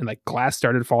pouch, and like glass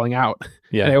started falling out.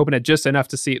 Yeah. And I opened it just enough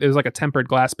to see there's like a tempered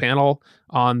glass panel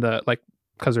on the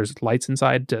because there's lights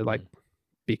inside to like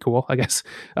be cool, I guess.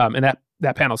 And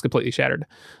that panel is completely shattered.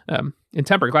 And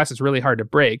tempered glass is really hard to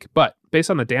break, but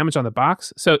based on the damage on the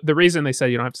box, so the reason they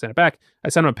said you don't have to send it back, I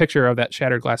sent them a picture of that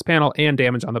shattered glass panel and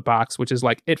damage on the box, which is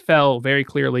like it fell very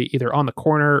clearly either on the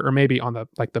corner or maybe on the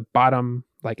the bottom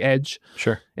edge.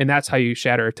 Sure. And that's how you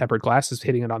shatter tempered glass, is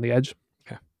hitting it on the edge.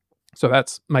 Okay. So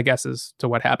that's my guess as to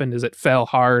what happened, is it fell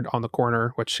hard on the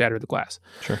corner, which shattered the glass.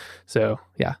 Sure. So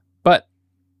yeah, but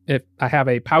if I have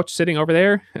a pouch sitting over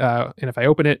there, and if I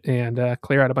open it and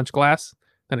clear out a bunch of glass,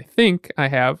 then I think I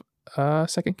have a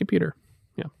second computer.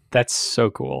 Yeah. That's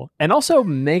so cool. And also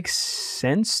makes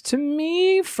sense to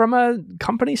me from a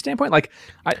company standpoint. Like,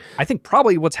 I think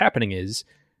probably what's happening is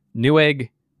Newegg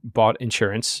bought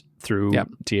insurance through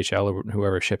DHL or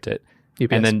whoever shipped it.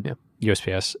 UPS. And then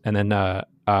USPS. And then UPS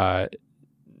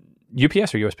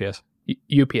or USPS?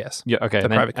 UPS. Yeah. Okay.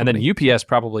 The And then UPS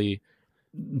probably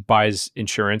buys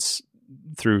insurance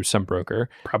through some broker,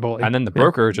 Probably. and then the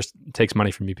broker just takes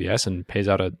money from UPS and pays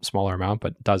out a smaller amount,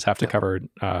 but does have to cover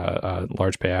a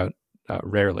large payout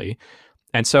rarely.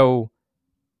 And so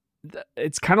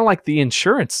it's kind of like the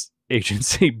insurance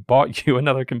agency bought you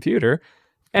another computer,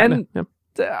 and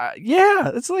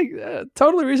it's like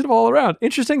totally reasonable all around.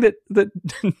 Interesting that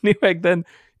Newegg then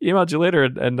emailed you later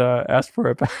and asked for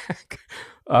it back.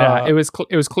 It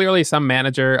was clearly some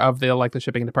manager of the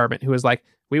shipping department who was like,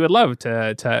 we would love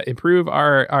to improve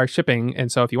our shipping,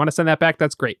 and so if you want to send that back,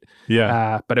 that's great.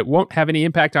 Yeah, but it won't have any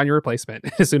impact on your replacement.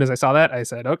 As soon as I saw that, I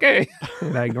said okay,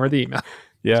 and I ignored the email.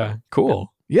 Yeah,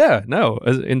 cool. Yeah, no,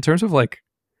 in terms of like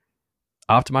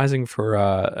optimizing for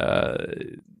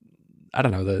I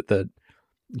don't know, the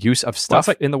use of stuff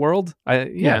in the world.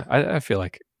 I feel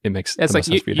like it makes it's like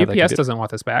UPS doesn't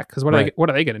want this back because what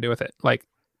are they going to do with it? Like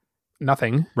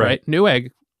nothing, right? Newegg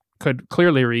could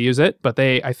clearly reuse it, but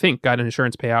they, I think, got an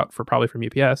insurance payout probably from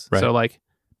UPS. Right. So like,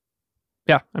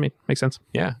 yeah, I mean, makes sense.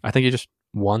 Yeah, I think you just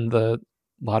won the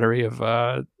lottery of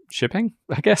shipping,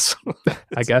 I guess.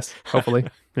 I guess, hopefully.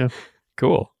 Yeah.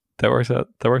 Cool. That works out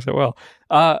well.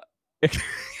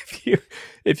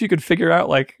 If you could figure out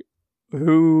like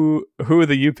who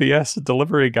the UPS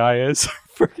delivery guy is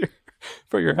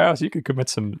for your house, you could commit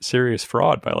some serious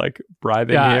fraud by like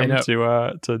bribing him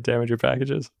to damage your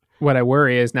packages. What I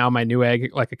worry is now my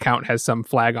Newegg account has some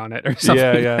flag on it or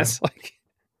something. Yeah. That's like,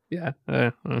 I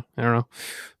don't know.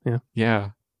 Yeah.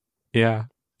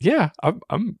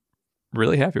 I'm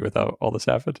really happy with how all this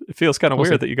happened. It feels kind of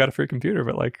weird that you got a free computer,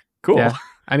 but like, cool. Yeah.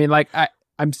 I mean, like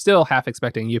I'm still half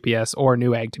expecting UPS or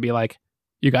Newegg to be like,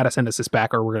 you got to send us this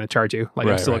back or we're going to charge you. Like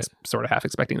I'm still sort of half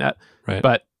expecting that. Right.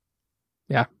 But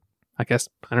yeah, I guess,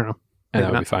 I don't know. And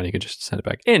that would be fine. You could just send it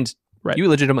back. And you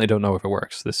legitimately don't know if it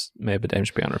works. This may have been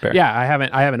damaged beyond repair. Yeah, I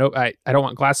don't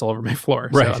want glass all over my floor.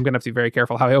 So I'm going to have to be very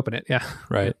careful how I open it. Yeah.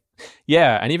 Right.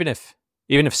 Yeah. And even if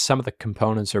some of the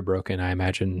components are broken, I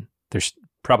imagine there's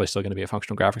probably still going to be a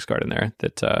functional graphics card in there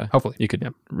that hopefully you could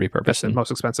repurpose. That's the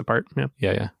most expensive part. Yeah.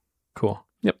 Yeah. Cool.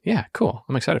 Yep. Yeah, cool.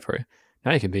 I'm excited for you.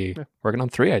 Now you can be working on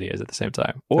 3 ideas at the same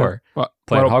time, or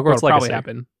playing Hogwarts Legacy. What'll probably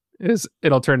happen is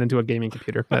it'll turn into a gaming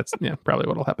computer. That's probably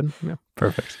what'll happen. Yeah.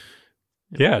 Perfect.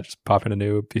 Yeah, just pop in a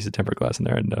new piece of tempered glass in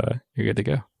there, and you're good to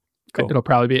go. Cool. It'll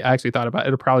probably be. I actually thought about it.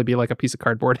 It'll probably be like a piece of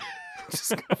cardboard,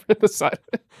 just cover the side.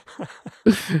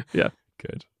 Yeah.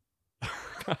 Good.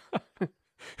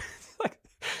 It's like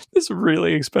this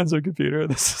really expensive computer.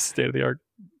 This state of the art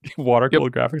water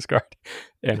cooled graphics card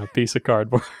and a piece of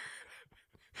cardboard.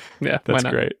 Yeah, that's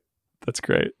great.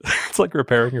 It's like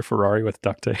repairing your Ferrari with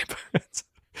duct tape.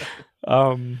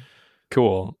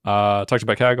 Cool. Talked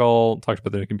about Kaggle, talked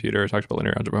about the new computer, talked about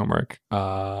linear algebra homework.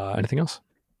 Anything else?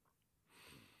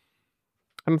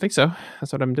 I don't think so.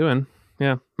 That's what I'm doing.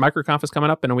 Yeah. MicroConf is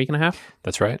coming up in a week and a half.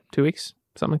 That's right. 2 weeks,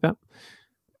 something like that.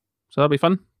 So that'll be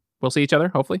fun. We'll see each other,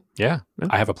 hopefully. Yeah.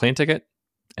 I have a plane ticket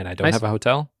and I don't have a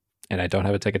hotel and I don't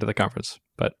have a ticket to the conference,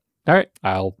 but all right.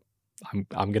 I'm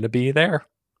going to be there.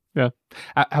 Yeah.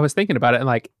 I was thinking about it and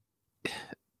like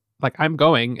I'm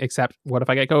going, except what if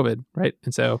I get COVID, right?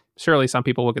 And so surely some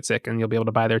people will get sick and you'll be able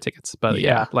to buy their tickets. But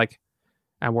like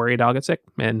I'm worried I'll get sick.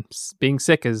 And being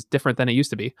sick is different than it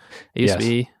used to be. It used to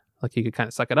be like you could kind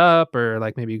of suck it up or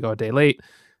like maybe you go a day late.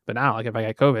 But now like if I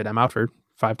get COVID, I'm out for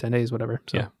 5-10 days, whatever.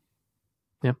 So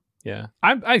yeah.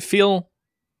 I feel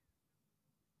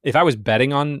if I was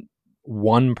betting on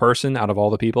one person out of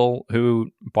all the people who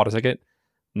bought a ticket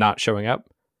not showing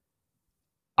up,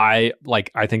 I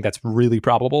think that's really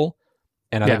probable.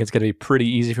 And I think it's going to be pretty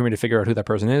easy for me to figure out who that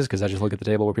person is because I just look at the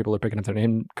table where people are picking up their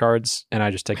name cards and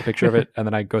I just take a picture of it and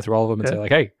then I go through all of them and say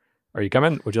like, hey, are you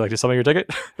coming? Would you like to sell me your ticket?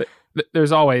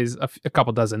 There's always a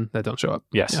couple dozen that don't show up.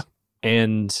 Yes. Yeah.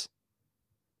 And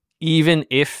even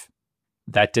if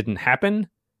that didn't happen,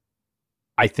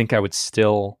 I think I would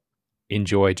still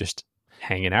enjoy just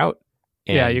hanging out.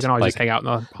 And you can always just hang out in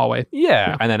the hallway.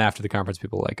 Yeah. And then after the conference,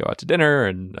 people go out to dinner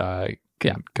and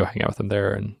go hang out with them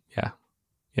there. And yeah.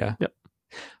 Yep.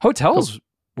 Hotels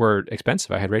were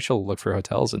expensive. I had Rachel look for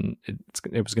hotels and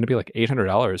it was going to be like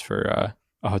 $800 for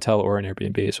a hotel or an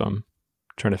Airbnb. So I'm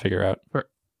trying to figure out. For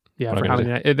how many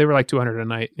nights? They were like $200 a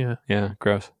night. Yeah. Yeah.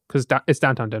 Gross. Because it's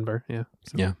downtown Denver. Yeah.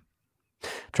 So. Yeah. I'm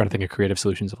trying to think of creative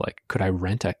solutions of like, could I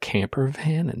rent a camper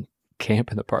van and camp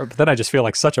in the park? But then I just feel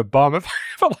like such a bum if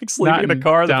I'm like sleeping in a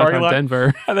car in the parking lot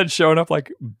Denver and then showing up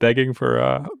like begging for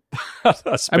a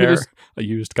spare, a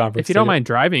used conference. If you don't mind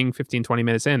driving 15-20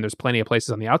 minutes in, there's plenty of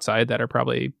places on the outside that are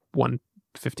probably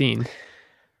 $115.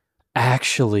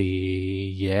 Actually,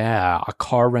 yeah, a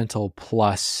car rental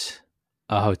plus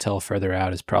a hotel further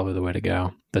out is probably the way to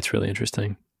go. That's really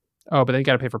interesting. Oh, but then you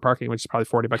got to pay for parking, which is probably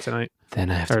 $40 a night. Then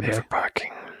I have to pay for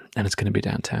parking, and it's going to be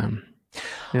downtown.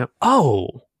 Yep.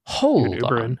 Oh, hold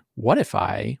on. In. What if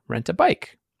I rent a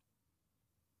bike?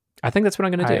 I think that's what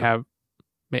I'm going to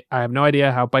do. I have no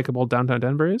idea how bikeable downtown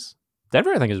Denver is.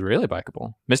 Denver, I think, is really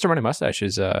bikeable. Mr. Money Mustache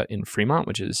is in Fremont,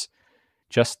 which is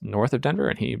just north of Denver,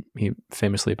 and he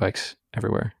famously bikes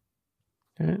everywhere.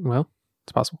 Well,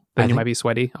 it's possible. Then you might be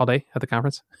sweaty all day at the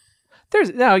conference.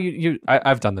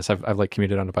 I've done this. I've like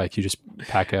commuted on a bike. You just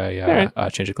pack a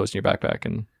change of clothes in your backpack,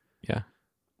 and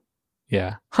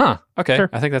yeah. Huh. Okay. Sure.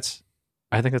 I think that's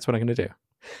what I'm going to do.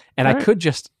 And I could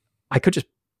just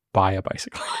buy a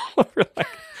bicycle for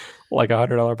like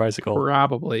 $100 bicycle,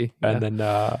 probably, and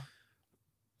then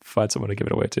find someone to give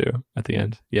it away to at the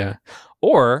end. Yeah.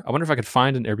 Or I wonder if I could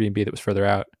find an Airbnb that was further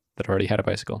out that already had a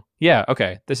bicycle. Yeah.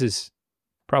 Okay. This is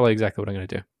probably exactly what I'm going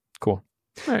to do. Cool.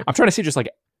 Right. I'm trying to see just like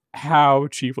how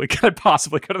cheaply can I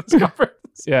possibly go to this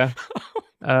conference? Yeah.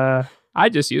 I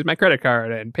just used my credit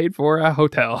card and paid for a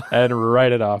hotel and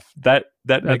write it off. That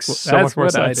makes so much more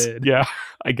sense. I did. Yeah,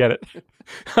 I get it.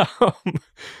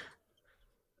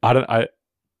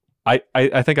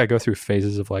 I think I go through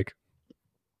phases of like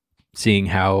seeing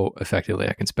how effectively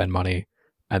I can spend money,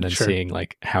 and then seeing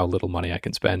like how little money I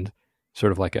can spend.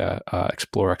 Sort of like a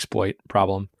explore exploit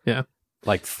problem. Yeah.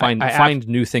 Like find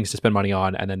new things to spend money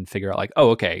on, and then figure out like,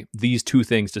 oh, okay, these two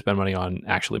things to spend money on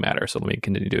actually matter. So let me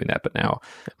continue doing that. But now,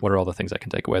 what are all the things I can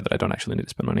take away that I don't actually need to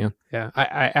spend money on? Yeah,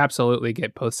 I absolutely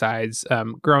get both sides.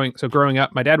 Growing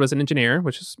up, my dad was an engineer,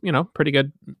 which is pretty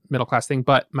good middle class thing.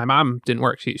 But my mom didn't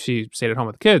work. She stayed at home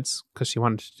with the kids because she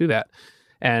wanted to do that.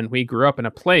 And we grew up in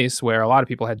a place where a lot of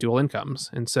people had dual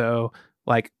incomes, and so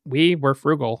like we were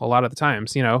frugal a lot of the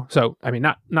times. So I mean,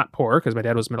 not poor because my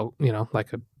dad was middle,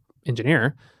 like a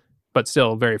engineer, but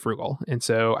still very frugal. And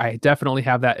so I definitely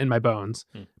have that in my bones.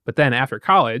 But then after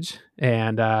college,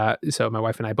 and so my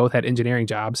wife and I both had engineering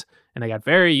jobs, and I got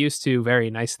very used to very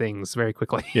nice things very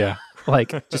quickly. Yeah.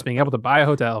 Like just being able to buy a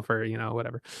hotel for,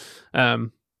 whatever.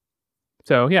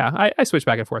 So yeah, I switch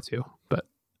back and forth too. But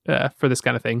for this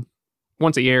kind of thing,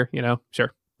 once a year,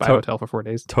 sure, buy a hotel for 4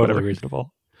 days. Totally whatever.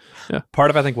 Reasonable. Yeah. Part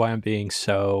of, I think, why I'm being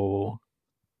so,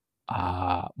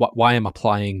 why I'm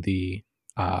applying the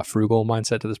frugal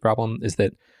mindset to this problem is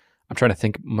that I'm trying to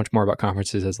think much more about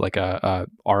conferences as like a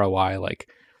ROI, like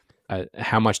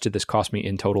how much did this cost me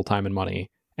in total time and money,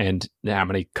 and how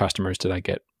many customers did I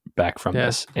get back from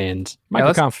this? And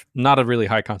MicroConf, not a really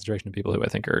high concentration of people who I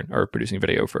think are producing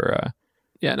video for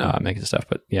making stuff,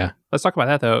 but yeah. Let's talk about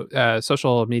that though.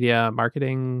 Social media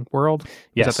marketing world.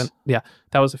 Yes.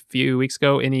 That was a few weeks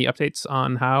ago. Any updates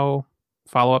on how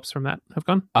follow-ups from that have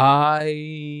gone?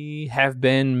 I have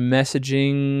been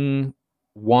messaging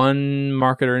one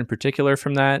marketer in particular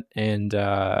from that, and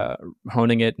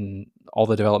honing it, and all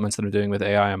the developments that I'm doing with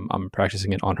AI. I'm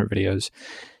practicing it on her videos,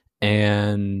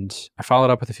 and I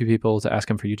followed up with a few people to ask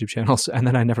them for YouTube channels, and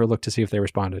then I never looked to see if they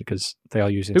responded because they all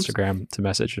use Instagram to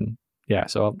message. And yeah,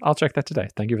 so I'll check that today.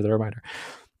 Thank you for the reminder.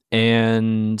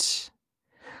 And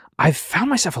I've found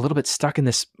myself a little bit stuck in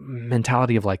this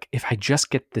mentality of like, if I just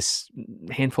get this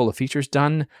handful of features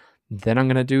done, then I'm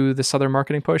going to do this other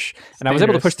marketing push. And I was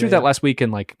able to push through that last week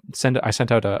and like I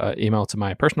sent out an email to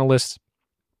my personal list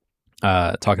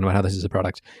talking about how this is a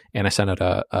product. And I sent out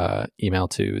a email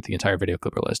to the entire video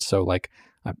clipper list. So like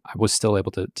I was still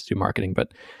able to do marketing,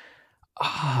 but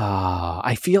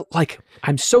I feel like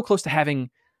I'm so close to having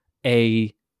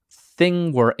a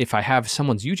thing where if I have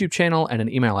someone's YouTube channel and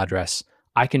an email address,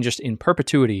 I can just in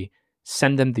perpetuity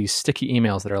send them these sticky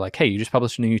emails that are like, hey, you just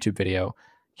published a new YouTube video.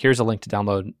 Here's a link to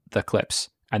download the clips.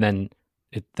 And then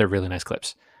they're really nice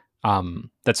clips.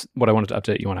 That's what I wanted to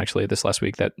update you on actually this last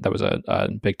week. That was a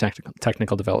big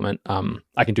technical development.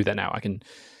 I can do that now.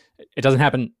 It doesn't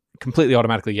happen completely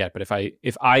automatically yet, but if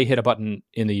I hit a button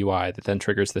in the UI that then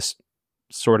triggers this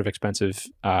sort of expensive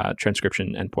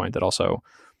transcription endpoint that also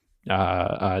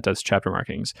does chapter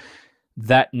markings,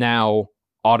 that now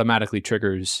automatically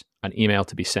triggers an email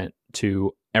to be sent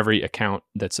to every account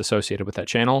that's associated with that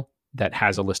channel that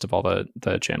has a list of all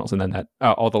the channels, and then that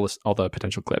all the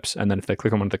potential clips. And then if they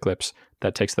click on one of the clips,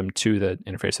 that takes them to the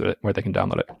interface where they can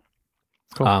download it.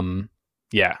 Cool.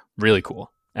 Yeah, really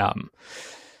cool.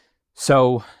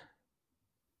 So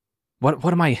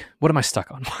what am I stuck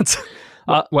on?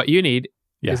 What you need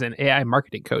is an AI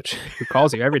marketing coach who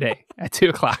calls you every day at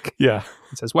 2:00. Yeah.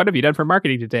 And says, what have you done for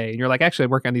marketing today? And you're like, actually,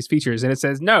 I'm working on these features. And it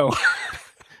says, no,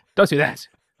 don't do that.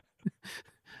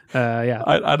 Yeah.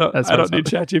 I don't need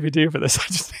ChatGPT for this. I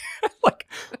just like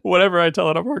whatever I tell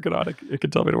it I'm working on, it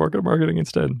can tell me to work on marketing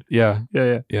instead. Yeah.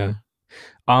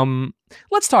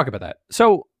 Let's talk about that.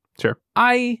 So sure.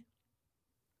 I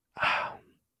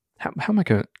how am I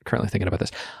currently thinking about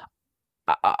this?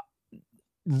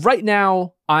 Right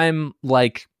now, I'm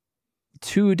like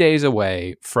 2 days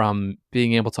away from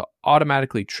being able to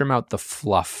automatically trim out the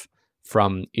fluff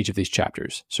from each of these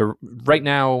chapters. So right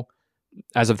now,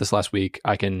 as of this last week,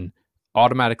 I can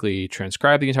automatically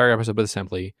transcribe the entire episode with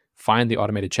assembly, find the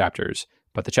automated chapters,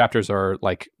 but the chapters are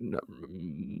like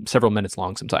several minutes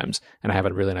long sometimes, and I have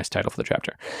a really nice title for the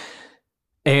chapter.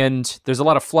 And there's a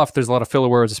lot of fluff, there's a lot of filler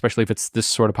words, especially if it's this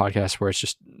sort of podcast where it's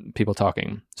just people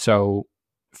talking. So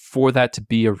for that to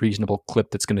be a reasonable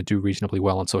clip that's going to do reasonably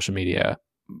well on social media,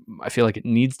 I feel like it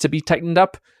needs to be tightened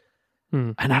up.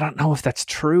 And I don't know if that's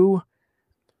true.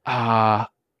 But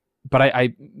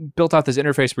I built out this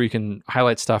interface where you can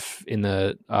highlight stuff in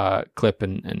the clip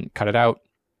and cut it out.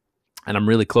 And I'm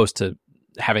really close to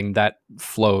having that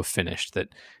flow finished, that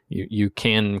you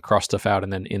can cross stuff out,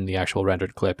 and then in the actual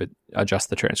rendered clip, it adjusts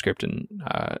the transcript and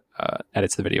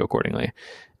edits the video accordingly.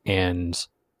 And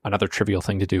another trivial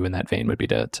thing to do in that vein would be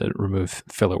to remove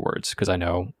filler words, because I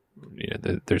know,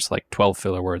 there's like 12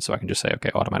 filler words, so I can just say,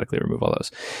 okay, automatically remove all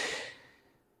those.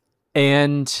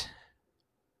 And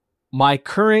my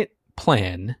current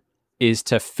plan is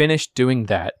to finish doing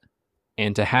that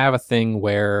and to have a thing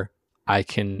where I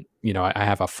can, I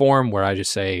have a form where I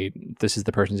just say, this is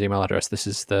the person's email address, this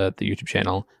is the YouTube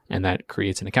channel, and that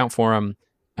creates an account for them.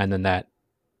 And then that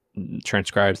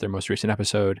transcribes their most recent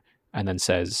episode and then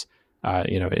says,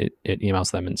 it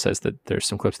emails them and says that there's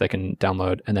some clips they can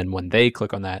download. And then when they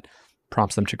click on that,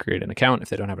 prompts them to create an account if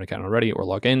they don't have an account already, or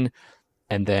log in.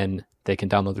 And then they can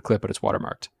download the clip, but it's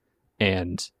watermarked.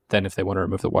 And then if they want to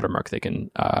remove the watermark, they can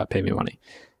pay me money.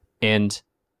 And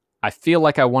I feel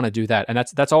like I want to do that. And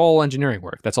that's all engineering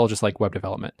work. That's all just like web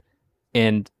development.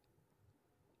 And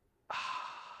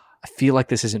I feel like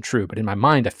this isn't true, but in my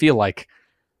mind, I feel like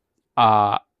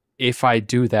if I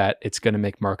do that, it's going to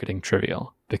make marketing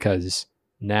trivial, because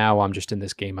now I'm just in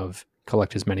this game of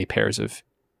collect as many pairs of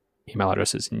email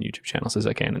addresses and YouTube channels as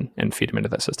I can and feed them into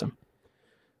that system.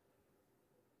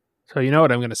 So you know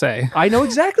what I'm going to say. I know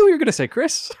exactly what you're going to say,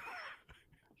 Chris.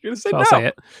 You're going to say So no. I'll say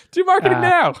it. Do marketing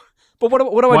now. But what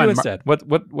do I do instead? What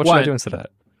should I do instead of that?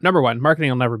 Number one, marketing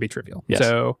will never be trivial. Yes.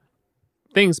 So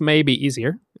things may be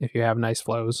easier if you have nice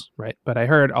flows, right? But I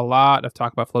heard a lot of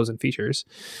talk about flows and features.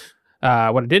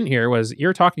 What I didn't hear was,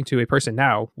 you're talking to a person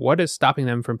now. What is stopping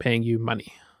them from paying you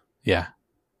money? Yeah.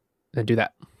 Then do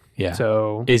that. Yeah.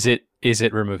 So is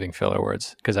it removing filler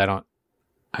words? Because I don't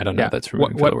know if that's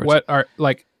removing filler words. What are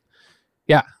like?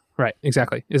 Yeah. Right.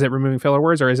 Exactly. Is it removing filler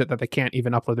words, or is it that they can't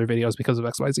even upload their videos because of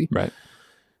XYZ? Right.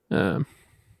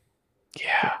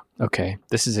 Yeah. Okay.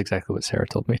 This is exactly what Sarah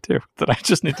told me too, that I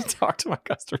just need to talk to my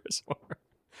customers more.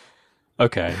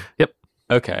 Okay. Yep.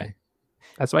 Okay.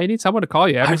 That's why you need someone to call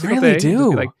you every single really day.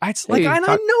 do. Like, it's like, and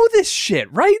I know this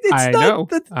shit, right? It's I not, know.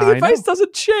 The advice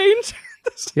doesn't change.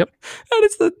 Yep. And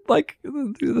it's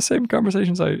the same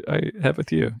conversations I have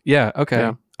with you. Yeah. Okay.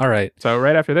 Yeah. All right. So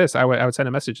right after this, I would send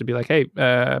a message to be like, hey,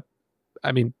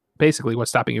 basically what's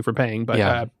stopping you from paying,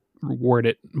 but word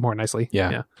it more nicely.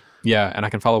 Yeah. And I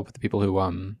can follow up with the people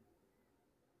who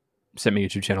sent me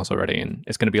YouTube channels already, and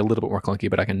it's going to be a little bit more clunky,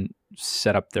 but I can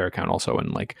set up their account also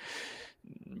and like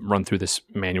run through this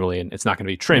manually, and it's not going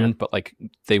to be trimmed, but like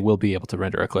they will be able to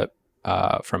render a clip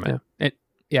from it.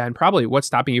 And probably what's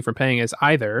stopping you from paying is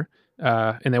either,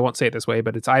 and they won't say it this way,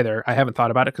 but it's either I haven't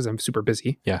thought about it because I'm super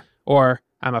busy, or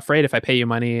I'm afraid if I pay you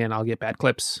money and I'll get bad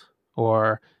clips,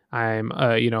 or I'm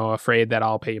afraid that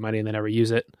I'll pay you money and then never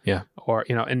use it, or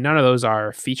and none of those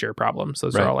are feature problems.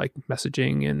 Those are all like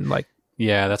messaging and like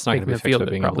that's not going to be fixed by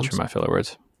being able to trim my filler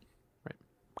words, right?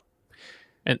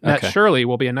 And that surely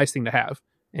will be a nice thing to have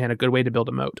and a good way to build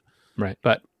a moat, right?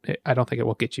 But I don't think it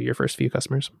will get you your first few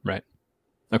customers, right?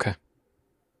 Okay.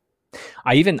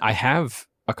 I have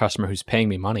a customer who's paying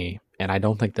me money, and I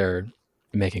don't think they're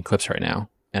making clips right now,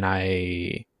 and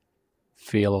I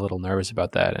feel a little nervous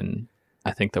about that. And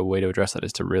I think the way to address that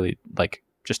is to really like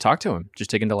just talk to him,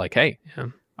 just dig into like, hey,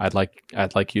 I'd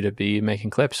like you to be making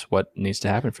clips. What needs to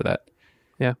happen for that?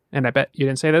 Yeah, and I bet you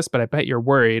didn't say this, but I bet you're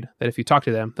worried that if you talk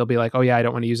to them, they'll be like, "Oh yeah, I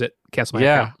don't want to use it. Cancel my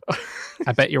account."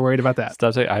 I bet you're worried about that.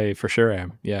 I for sure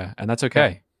am. Yeah, and that's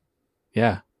okay.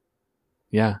 Yeah.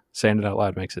 Saying it out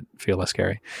loud makes it feel less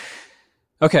scary.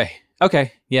 Okay.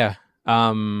 Yeah.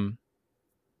 So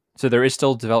there is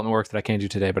still development work that I can do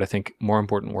today, but I think more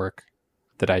important work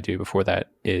that I do before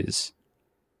that is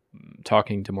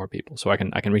talking to more people. So I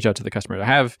can reach out to the customers I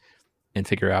have and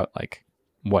figure out like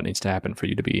what needs to happen for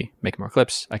you to be making more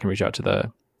clips. I can reach out to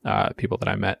the people that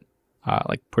I met,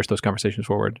 like push those conversations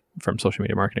forward from social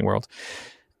media marketing world,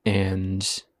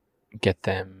 and get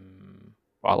them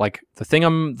well, like the thing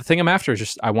I'm after is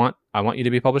just I want you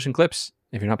to be publishing clips.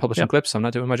 If you're not publishing clips, I'm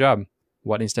not doing my job.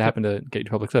 What needs to happen to get you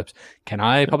to publish clips? Can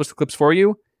I publish the clips for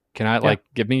you? Can I like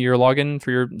give me your login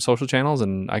for your social channels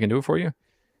and I can do it for you?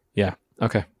 Yeah.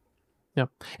 Okay. Yeah.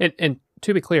 And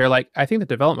to be clear, like I think the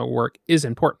development work is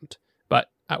important, but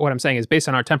what I'm saying is based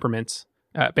on our temperaments,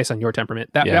 based on your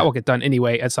temperament, that will get done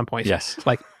anyway at some point. Yes.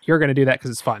 Like you're going to do that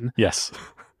because it's fun. Yes.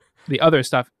 The other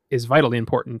stuff is vitally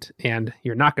important, and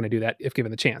you're not going to do that if given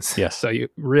the chance. Yes. So you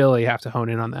really have to hone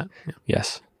in on that. Yeah.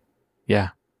 Yes. Yeah.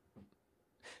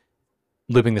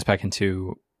 Looping this back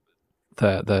into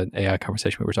the AI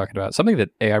conversation we were talking about, something that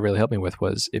AI really helped me with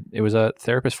was it was a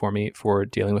therapist for me for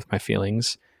dealing with my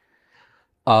feelings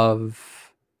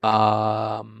of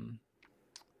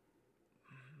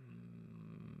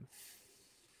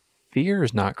fear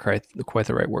is not quite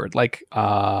the right word. Like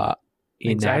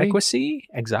inadequacy,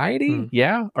 anxiety.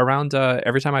 Yeah. Around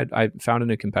every time I found a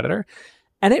new competitor.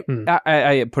 And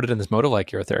I put it in this mode of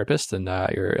like, you're a therapist and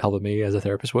you're helping me as a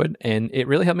therapist would. And it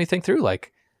really helped me think through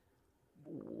like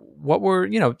what were,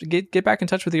 get back in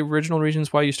touch with the original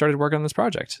reasons why you started working on this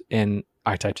project. And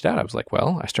I typed it out. I was like,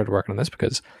 well, I started working on this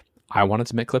because I wanted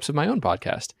to make clips of my own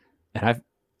podcast. And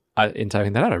in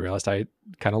typing that out, I realized I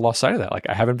kind of lost sight of that. Like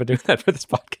I haven't been doing that for this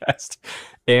podcast.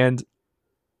 And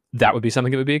that would be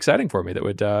something that would be exciting for me, that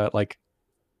would like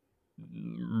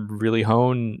really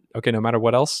hone, okay, no matter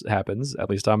what else happens, at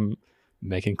least I'm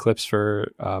making clips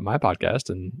for my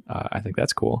podcast. And I think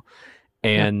that's cool.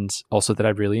 And also that I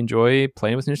really enjoy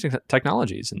playing with new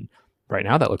technologies. And right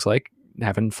now that looks like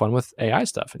having fun with AI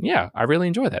stuff. And yeah, I really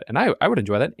enjoy that. And I would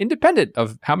enjoy that independent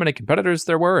of how many competitors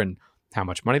there were and how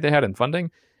much money they had in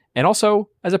funding. And also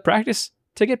as a practice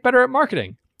to get better at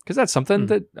marketing, because that's something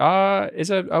that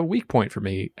is a weak point for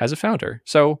me as a founder.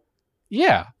 So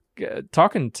yeah,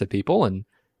 talking to people and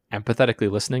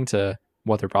empathetically listening to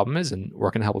what their problem is and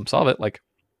working to help them solve it, like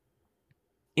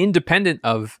independent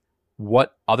of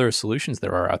what other solutions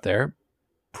there are out there,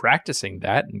 practicing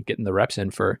that and getting the reps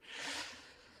in for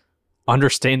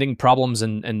understanding problems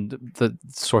and the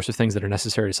sorts of things that are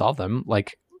necessary to solve them,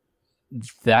 like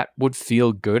that would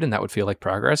feel good and that would feel like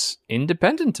progress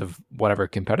independent of whatever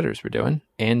competitors were doing.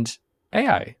 And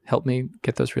AI helped me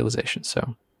get those realizations.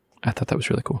 So I thought that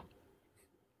was really cool.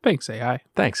 Thanks, AI.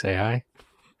 Thanks, AI.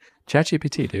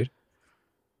 ChatGPT, dude.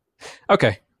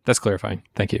 Okay, that's clarifying.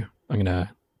 Thank you. I'm going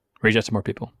to reach out to more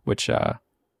people, which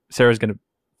Sarah's going to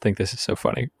think this is so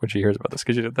funny when she hears about this,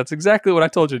 because that's exactly what I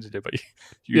told you to do, but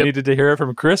you needed to hear it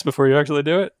from Chris before you actually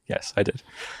do it? Yes, I did.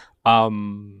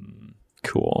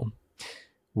 Cool.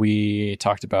 We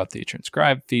talked about the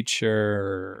transcribe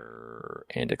feature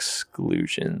and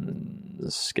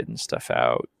exclusions, getting stuff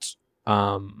out.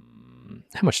 How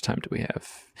much time do we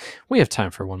have? We have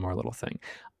time for one more little thing.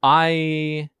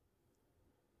 I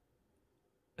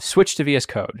switched to VS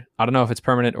Code. I don't know if it's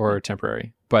permanent or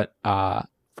temporary, but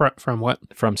from what?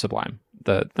 From Sublime,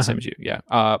 the same as you. Yeah.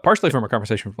 Partially from our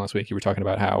conversation from last week, you were talking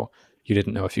about how you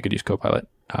didn't know if you could use Copilot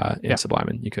in Sublime,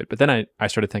 and you could. But then I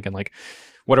started thinking, like,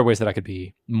 what are ways that I could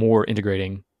be more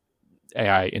integrating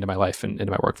AI into my life and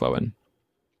into my workflow? And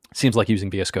it seems like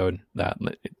using VS Code, that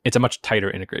it's a much tighter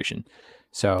integration.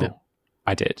 So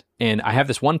I did. And I have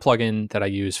this one plugin that I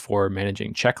use for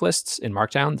managing checklists in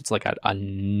Markdown. That's like a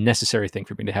necessary thing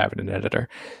for me to have in an editor.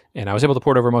 And I was able to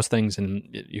port over most things, and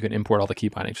you can import all the key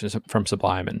bindings from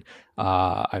Sublime. And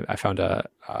I found a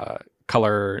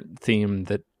color theme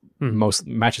that most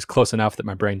matches close enough that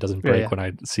my brain doesn't break when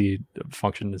I see a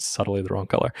function is subtly the wrong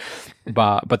color.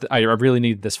 But I really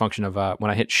need this function of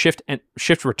when I hit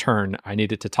shift return, I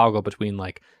needed to toggle between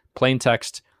like plain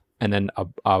text and then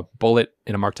a bullet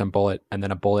in a Markdown bullet, and then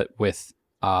a bullet with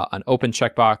an open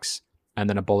checkbox, and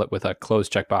then a bullet with a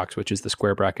closed checkbox, which is the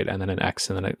square bracket, and then an X,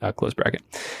 and then a closed bracket.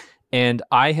 And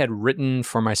I had written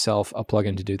for myself a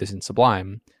plugin to do this in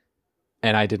Sublime,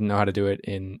 and I didn't know how to do it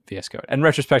in VS Code. And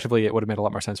retrospectively, it would have made a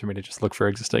lot more sense for me to just look for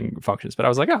existing functions. But I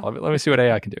was like, oh, let me see what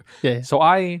AI can do. Yeah. So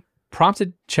I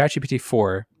prompted ChatGPT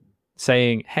 4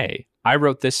 saying, hey, I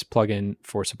wrote this plugin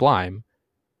for Sublime.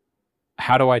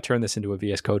 How do I turn this into a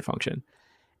VS Code function?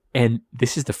 And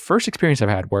this is the first experience I've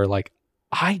had where like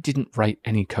I didn't write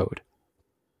any code.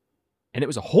 And it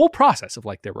was a whole process of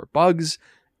like there were bugs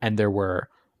and there were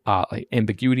like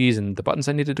ambiguities in the buttons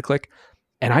I needed to click.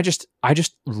 And I just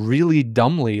really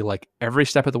dumbly, like every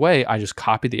step of the way, I just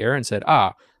copied the error and said,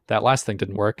 that last thing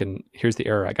didn't work, and here's the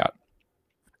error I got.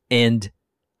 And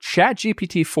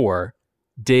ChatGPT 4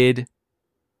 did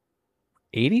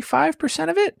 85%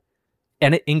 of it,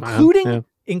 and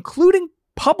including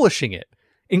publishing it.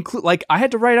 include, like, I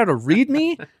had to write out a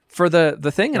README for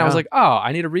the thing, and I was like, oh,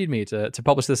 I need a README to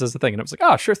publish this as a thing. And I was like,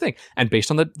 oh, sure thing. And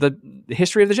based on the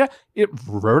history of the jet, it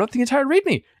wrote up the entire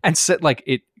README and said, like,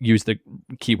 it used the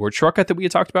keyboard shortcut that we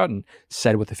had talked about and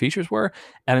said what the features were.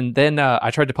 And then I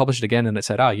tried to publish it again, and it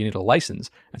said, you need a license.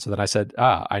 And so then I said,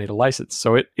 I need a license.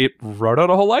 So it wrote out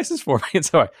a whole license for me. And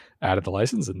so I added the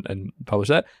license and published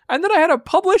that. And then I had it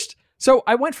published. So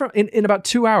I went from, in about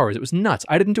 2 hours, it was nuts.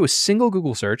 I didn't do a single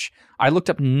Google search. I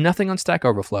looked up nothing on Stack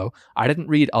Overflow. I didn't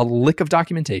read a lick of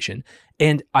documentation.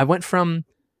 And I went from,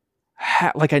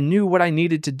 like, I knew what I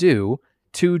needed to do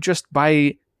to just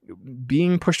by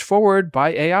being pushed forward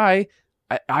by AI,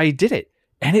 I did it.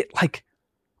 And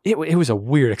it was a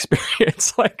weird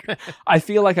experience. Like, I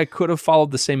feel like I could have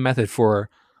followed the same method for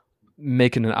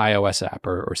making an iOS app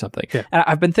or something. Yeah. And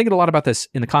I've been thinking a lot about this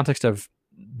in the context of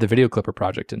the Video Clipper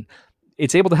project, and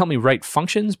it's able to help me write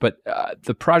functions, but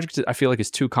the project, I feel like,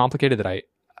 is too complicated that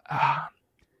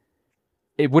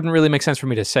it wouldn't really make sense for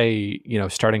me to say,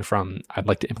 starting from, I'd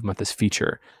like to implement this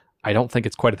feature. I don't think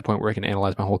it's quite at the point where I can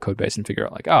analyze my whole code base and figure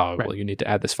out, like, well, you need to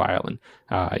add this file and,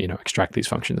 extract these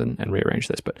functions and rearrange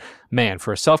this. But man,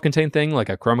 for a self-contained thing, like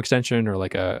a Chrome extension or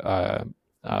like a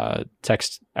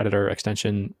text editor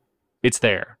extension, it's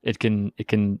there. It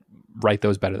can write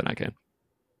those better than I can.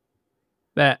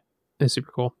 That is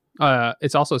super cool.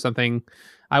 It's also something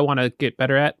I want to get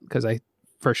better at because I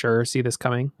for sure see this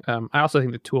coming. I also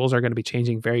think the tools are going to be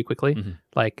changing very quickly,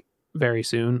 like very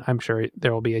soon. I'm sure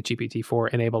there will be a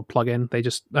GPT-4 enabled plugin. They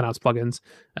just announced plugins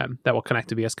that will connect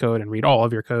to VS Code and read all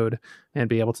of your code and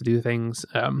be able to do things.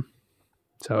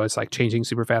 So it's like changing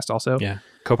super fast also. Yeah.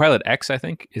 Copilot X, I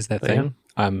think, is that thing.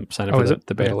 I'm signed up for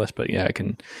the beta list, but yeah, I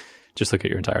can just look at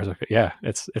your entire socket. Yeah,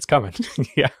 it's coming.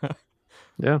 Yeah.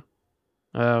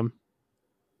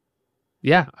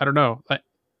 Yeah. I don't know. I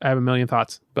have a million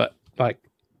thoughts, but like,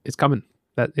 it's coming.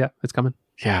 It's coming.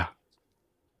 Yeah.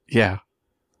 Yeah.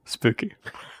 Spooky.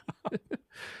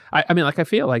 I mean, like, I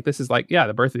feel like this is like,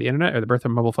 the birth of the internet or the birth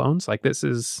of mobile phones. Like, this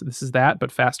is that,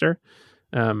 but faster.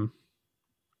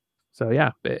 So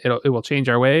yeah, it will change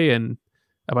our way in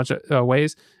a bunch of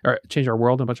ways, or change our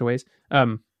world in a bunch of ways.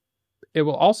 It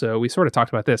will also, we sort of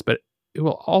talked about this, but it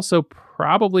will also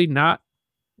probably not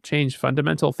change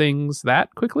fundamental things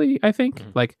that quickly, I think.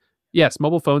 Like, yes,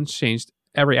 mobile phones changed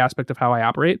every aspect of how I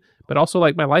operate, but also,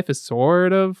 like, my life is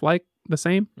sort of like the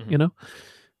same, I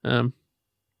don't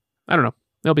know.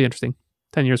 It'll be interesting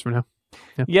 10 years from now.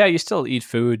 Yeah, you still eat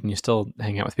food and you still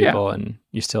hang out with people and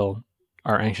you still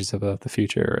are anxious about the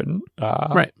future. And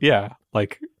right. Yeah,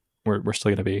 like, we're still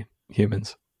going to be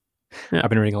humans. Yeah. I've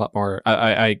been reading a lot more.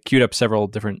 I queued up several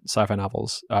different sci-fi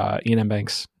novels. Ian M.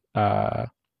 Banks,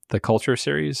 the Culture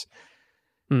series,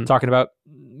 talking about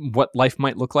what life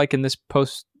might look like in this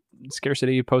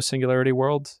post-scarcity, post-singularity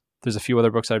world. There's a few other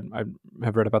books I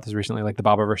have read about this recently, like the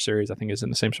Bobaverse series, I think, is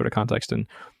in the same sort of context. And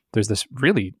there's this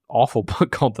really awful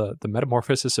book called The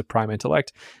Metamorphosis of Prime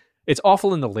Intellect. It's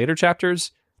awful in the later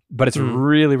chapters, but it's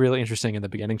really, really interesting in the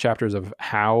beginning chapters of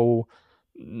how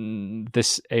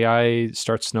this AI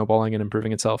starts snowballing and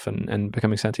improving itself and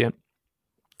becoming sentient.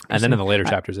 And then in the later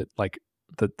chapters, it, like,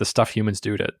 the stuff humans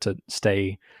do to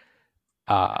stay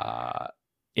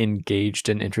engaged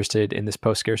and interested in this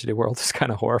post-scarcity world is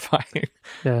kind of horrifying.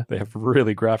 Yeah, they have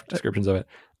really graphic descriptions of it.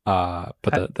 But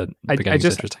the beginning is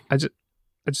interesting. I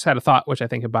just had a thought which I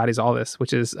think embodies all this,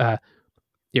 which is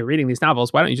you're reading these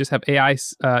novels. Why don't you just have AI,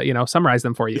 summarize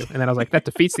them for you? And then I was like, that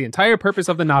defeats the entire purpose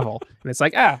of the novel. And it's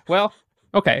like, well,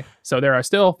 okay, so there are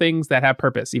still things that have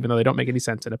purpose, even though they don't make any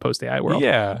sense in a post-AI world.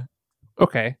 Yeah.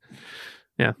 Okay.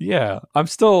 Yeah. Yeah. I'm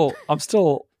still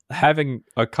having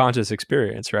a conscious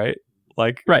experience, right?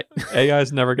 Like, right. AI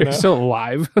is never gonna. You're still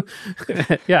alive.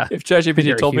 Yeah. If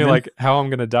ChatGPT told me, like, how I'm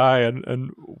gonna die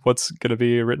and what's gonna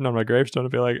be written on my gravestone,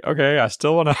 I'd be like, okay, I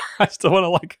still wanna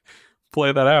like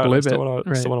play that out. I still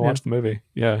wanna watch the movie.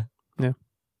 Yeah. Yeah.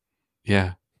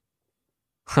 Yeah.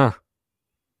 Huh.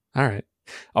 All right.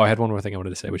 Oh, I had one more thing I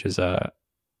wanted to say, which is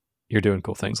you're doing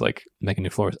cool things like making new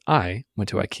floors. I went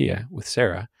to IKEA with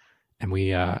Sarah, and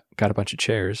we got a bunch of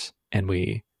chairs, and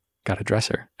we got a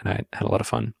dresser, and I had a lot of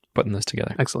fun putting this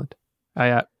together. Excellent.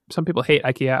 Some people hate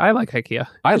IKEA. I like IKEA.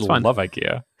 I love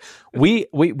IKEA. We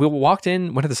walked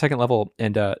in, went to the second level,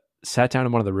 and sat down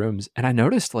in one of the rooms, and I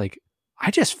noticed, like, I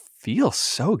just feel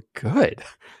so good.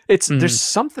 There's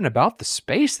something about the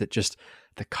space that just,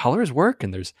 the colors work,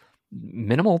 and there's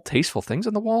minimal tasteful things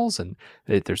on the walls, and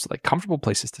there's like comfortable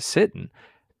places to sit, and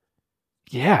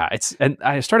and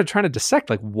I started trying to dissect,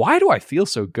 like, why do I feel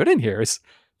so good in here?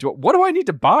 What do I need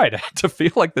to buy to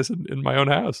feel like this in my own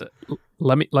house?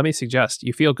 Let me suggest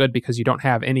you feel good because you don't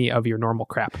have any of your normal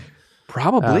crap.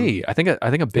 Probably. I think a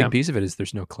big yeah. piece of it is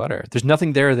there's no clutter. There's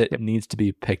nothing there that Yep. needs to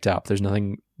be picked up. There's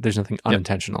nothing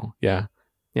unintentional. Yeah.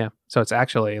 Yeah. So it's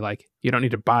actually like you don't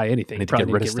need to buy anything. Need You to probably get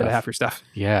need rid to of get rid of stuff. half your stuff.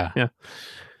 Yeah. Yeah.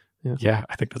 Yeah. Yeah,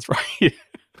 I think that's right.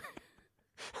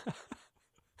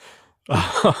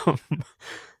 um,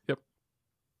 Yep.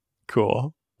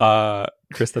 Cool.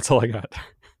 Chris, that's all I got.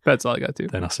 That's all I got too.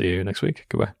 Then I'll see you next week.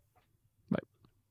 Goodbye.